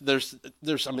get it.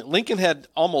 Lincoln had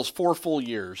almost 4 full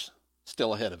years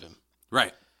still ahead of him.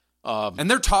 Right. And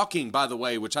they're talking, by the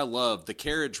way, which I love, the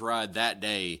carriage ride that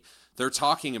day. They're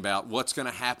talking about what's going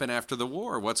to happen after the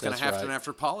war, what's going to happen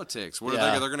after politics. What are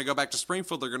they? They're going to go back to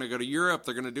Springfield. They're going to go to Europe.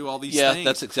 They're going to do all these things. Yeah,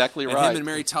 that's exactly and right. Him and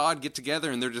Mary Todd get together,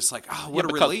 and they're just like, oh, what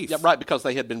a relief. Yeah, right, because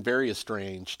they had been very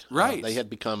estranged. Right. They had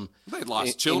become they'd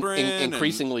lost children.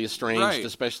 Increasingly estranged, right.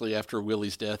 especially after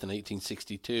Willie's death in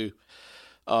 1862.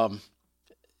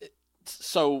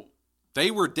 So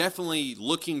they were definitely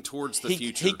looking towards the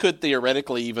future. He could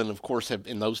theoretically even, of course, have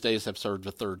in those days have served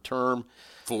a third term.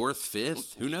 Fourth,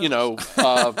 fifth, who knows? You know,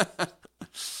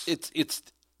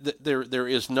 there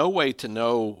is no way to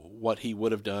know what he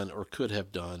would have done or could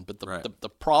have done. But the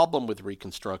problem with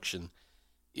Reconstruction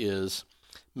is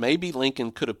maybe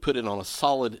Lincoln could have put it on a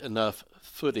solid enough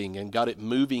footing and got it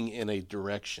moving in a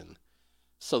direction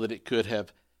so that it could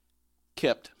have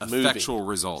kept moving. Effectual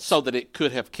results. So that it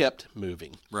could have kept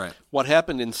moving. Right. What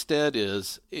happened instead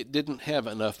is it didn't have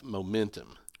enough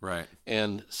momentum. Right.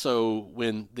 And so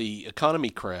when the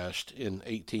economy crashed in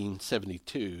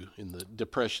 1872, in the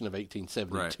Depression of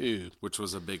 1872, right. Which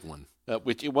was a big one.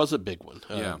 Which it was a big one.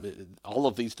 Yeah. All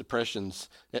of these depressions,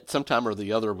 at some time or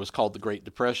the other, was called the Great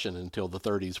Depression until the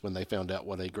 30s when they found out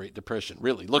what a Great Depression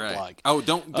really looked like. Oh,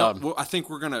 don't. Well, I think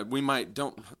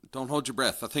don't hold your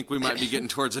breath. I think we might be getting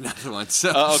towards another one.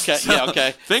 So, okay. Yeah.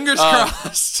 Okay. Fingers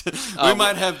crossed. We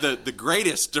might have the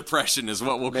greatest depression, is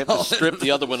what we'll call it. Strip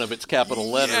the other one of its capital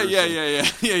letters.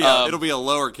 Yeah. It'll be a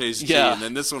lowercase G, and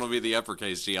then this one will be the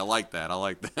uppercase G. I like that.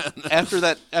 After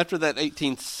that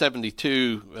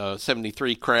 1872,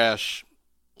 73 crash,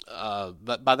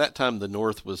 but by that time the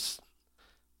North was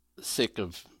sick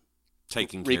of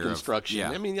taking Reconstruction. Care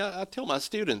of, I mean, I tell my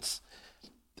students,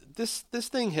 this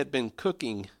thing had been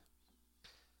cooking.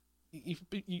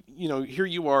 You know, here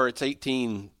you are. It's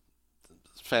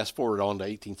fast forward on to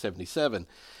 1877.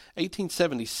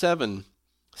 1877.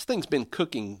 This thing's been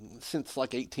cooking since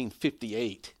like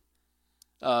 1858.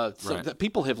 So that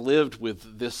people have lived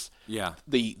with this. Yeah.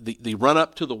 The run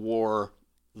up to the war.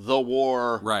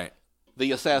 Right.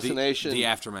 The assassination, the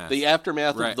aftermath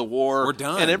of the war. We're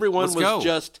done, and everyone was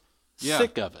just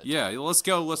sick of it. Yeah, let's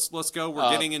go. Let's go.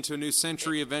 We're getting into a new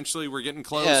century. Eventually, we're getting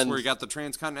close. We got the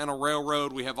Transcontinental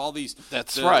Railroad. We have all these.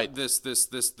 That's right.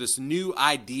 This new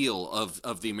ideal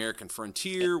of the American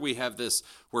frontier. We have this.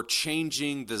 We're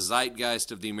changing the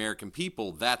zeitgeist of the American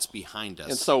people. That's behind us.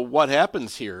 And so, what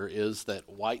happens here is that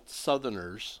white Southern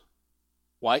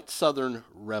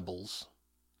rebels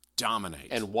dominate,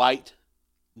 and white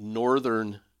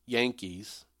Northern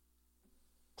Yankees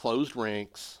closed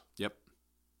ranks. Yep.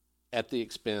 At the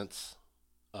expense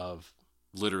of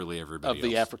literally everybody of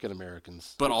the African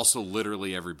Americans, but also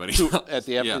literally everybody at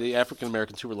the African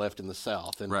Americans who were left in the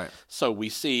South. And so we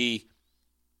see,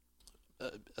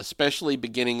 especially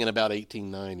beginning in about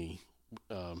 1890,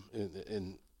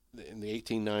 in the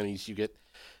 1890s, you get.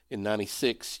 In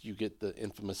 96, you get the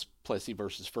infamous Plessy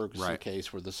versus Ferguson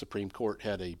case where the Supreme Court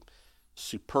had a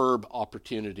superb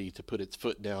opportunity to put its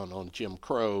foot down on Jim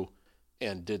Crow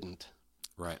and didn't.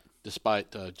 Right.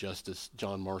 Despite Justice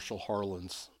John Marshall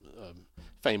Harlan's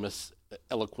famous,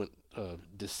 eloquent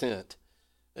dissent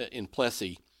in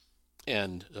Plessy.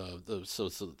 And so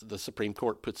the Supreme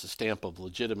Court puts a stamp of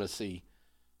legitimacy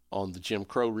on the Jim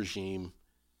Crow regime.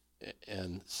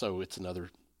 And so it's another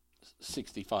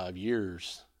 65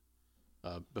 years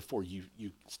before you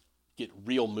get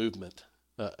real movement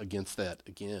against that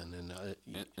again,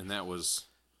 and that was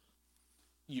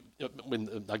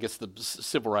when I guess the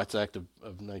Civil Rights Act of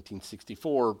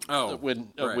 1964,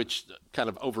 which kind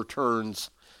of overturns.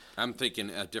 I'm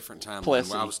thinking a different timeline.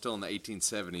 Plessy. I was still in the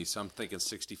 1870s, so I'm thinking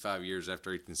 65 years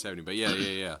after 1870. But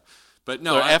yeah. But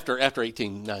no, after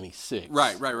 1896.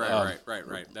 Right.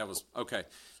 That was okay.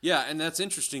 Yeah, and that's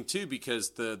interesting too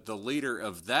because the leader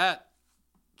of that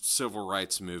civil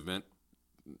rights movement,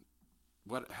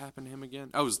 what happened to him again?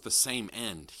 Oh, it was the same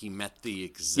end. He met the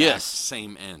exact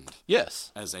same end.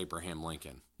 Yes. As Abraham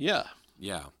Lincoln. Yeah.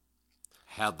 Yeah.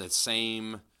 Had the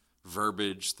same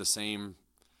verbiage, the same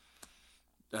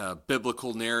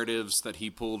biblical narratives that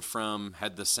he pulled from,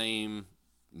 had the same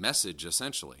message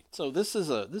essentially. So this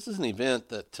is an event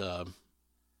that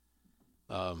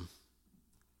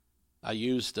I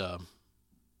used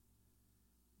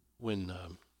when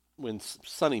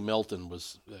Sonny Melton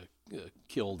was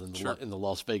killed in the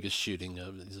Las Vegas shooting.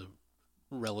 He's a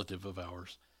relative of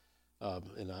ours,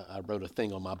 and I wrote a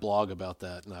thing on my blog about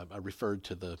that, and I referred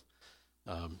to the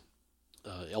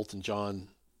Elton John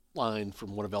line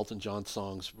from one of Elton John's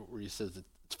songs where he says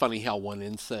it's funny how one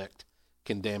insect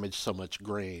can damage so much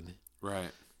grain. Right.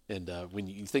 And when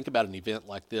you think about an event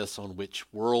like this on which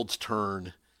worlds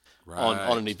turn,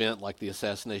 on an event like the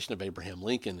assassination of Abraham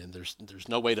Lincoln, and there's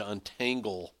no way to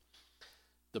untangle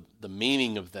the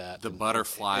meaning of that. The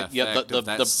butterfly effect of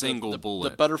that single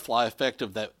bullet. The butterfly effect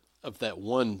of that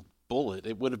one bullet.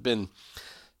 It would have been.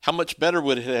 How much better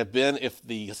would it have been if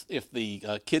the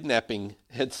kidnapping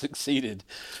had succeeded?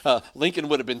 Lincoln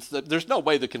would have been. There's no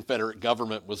way the Confederate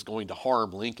government was going to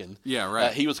harm Lincoln. Yeah,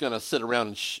 right. He was going to sit around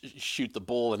and shoot the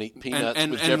bull and eat peanuts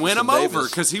and with Jefferson win him Davis. over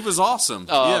because he was awesome.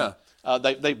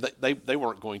 They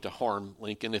weren't going to harm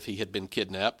Lincoln if he had been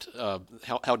kidnapped.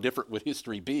 How different would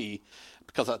history be?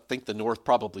 Because I think the North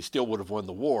probably still would have won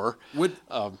the war.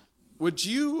 Would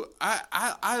you?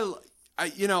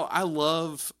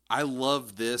 I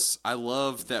love this. I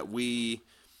love that we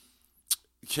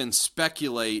can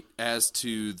speculate as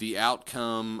to the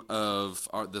outcome of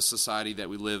the society that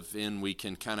we live in. We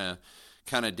can kind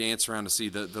of dance around to see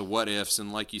the what ifs,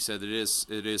 and like you said, it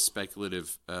is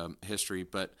speculative history.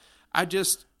 But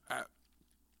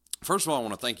first of all, I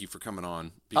want to thank you for coming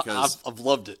on because I've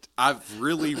loved it. I've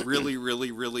really, really,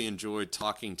 really, really enjoyed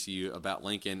talking to you about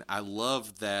Lincoln. I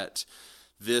love that.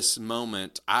 This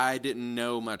moment, I didn't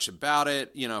know much about it.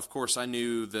 You know, of course, I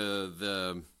knew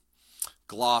the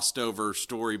glossed over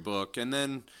storybook, and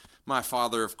then my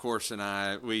father, of course, and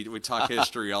I we talk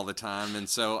history all the time, and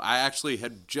so I actually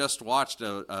had just watched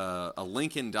a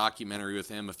Lincoln documentary with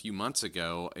him a few months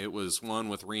ago. It was one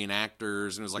with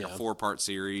reenactors, and it was like a 4-part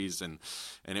series, and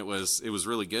it was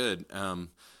really good.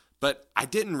 But I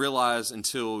didn't realize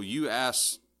until you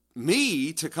asked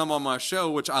me to come on my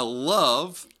show, which I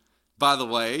love. By the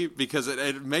way, because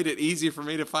it made it easy for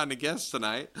me to find a guest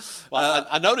tonight. Well,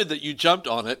 I noted that you jumped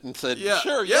on it and said,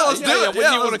 "Sure, let's do it.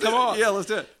 When do you want to come on?" Yeah, let's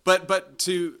do it. But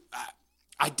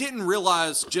I didn't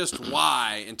realize just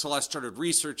why until I started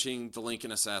researching the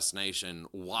Lincoln assassination,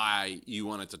 why you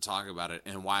wanted to talk about it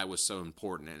and why it was so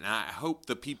important. And I hope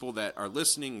the people that are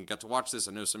listening and got to watch this,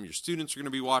 I know some of your students are going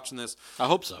to be watching this. I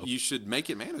hope so. You should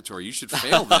make it mandatory. You should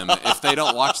fail them if they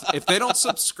don't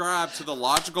subscribe to the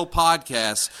Logical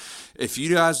Podcast. If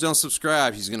you guys don't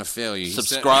subscribe, he's going to fail you.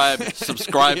 Subscribe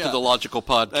to the Logical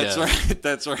Podcast.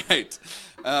 That's right.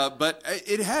 But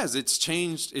it's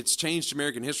changed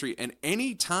American history. And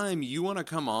anytime you want to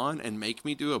come on and make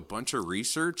me do a bunch of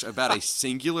research about a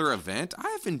singular event, I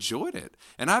have enjoyed it.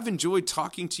 And I've enjoyed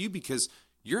talking to you because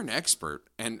you're an expert.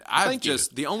 And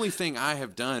the only thing I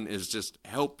have done is just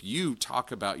help you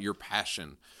talk about your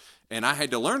passion. And I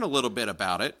had to learn a little bit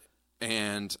about it.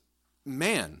 And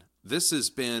man, this has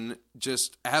been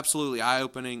just absolutely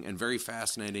eye-opening and very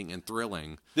fascinating and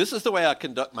thrilling. This is the way I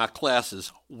conduct my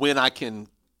classes when I can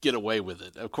get away with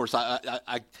it. Of course,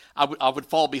 I would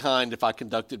fall behind if I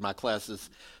conducted my classes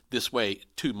this way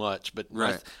too much. But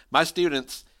my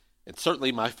students, and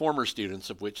certainly my former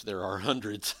students, of which there are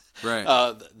hundreds,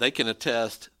 they can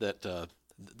attest that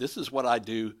this is what I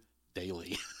do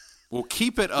daily. Well,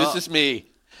 keep it up. This is me.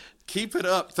 Keep it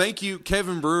up. Thank you,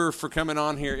 Kevin Brewer, for coming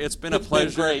on here. It's been a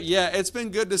pleasure. Great. Yeah, it's been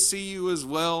good to see you as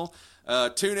well.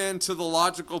 Tune in to the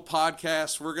Logical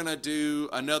Podcast. We're going to do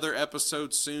another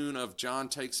episode soon of John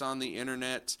Takes on the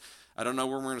Internet. I don't know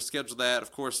when we're going to schedule that.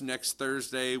 Of course, next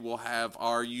Thursday we'll have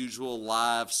our usual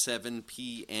live 7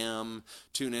 p.m.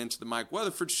 Tune in to the Mike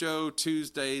Weatherford Show,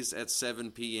 Tuesdays at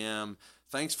 7 p.m.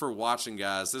 Thanks for watching,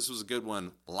 guys. This was a good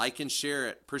one. Like and share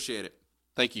it. Appreciate it.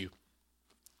 Thank you.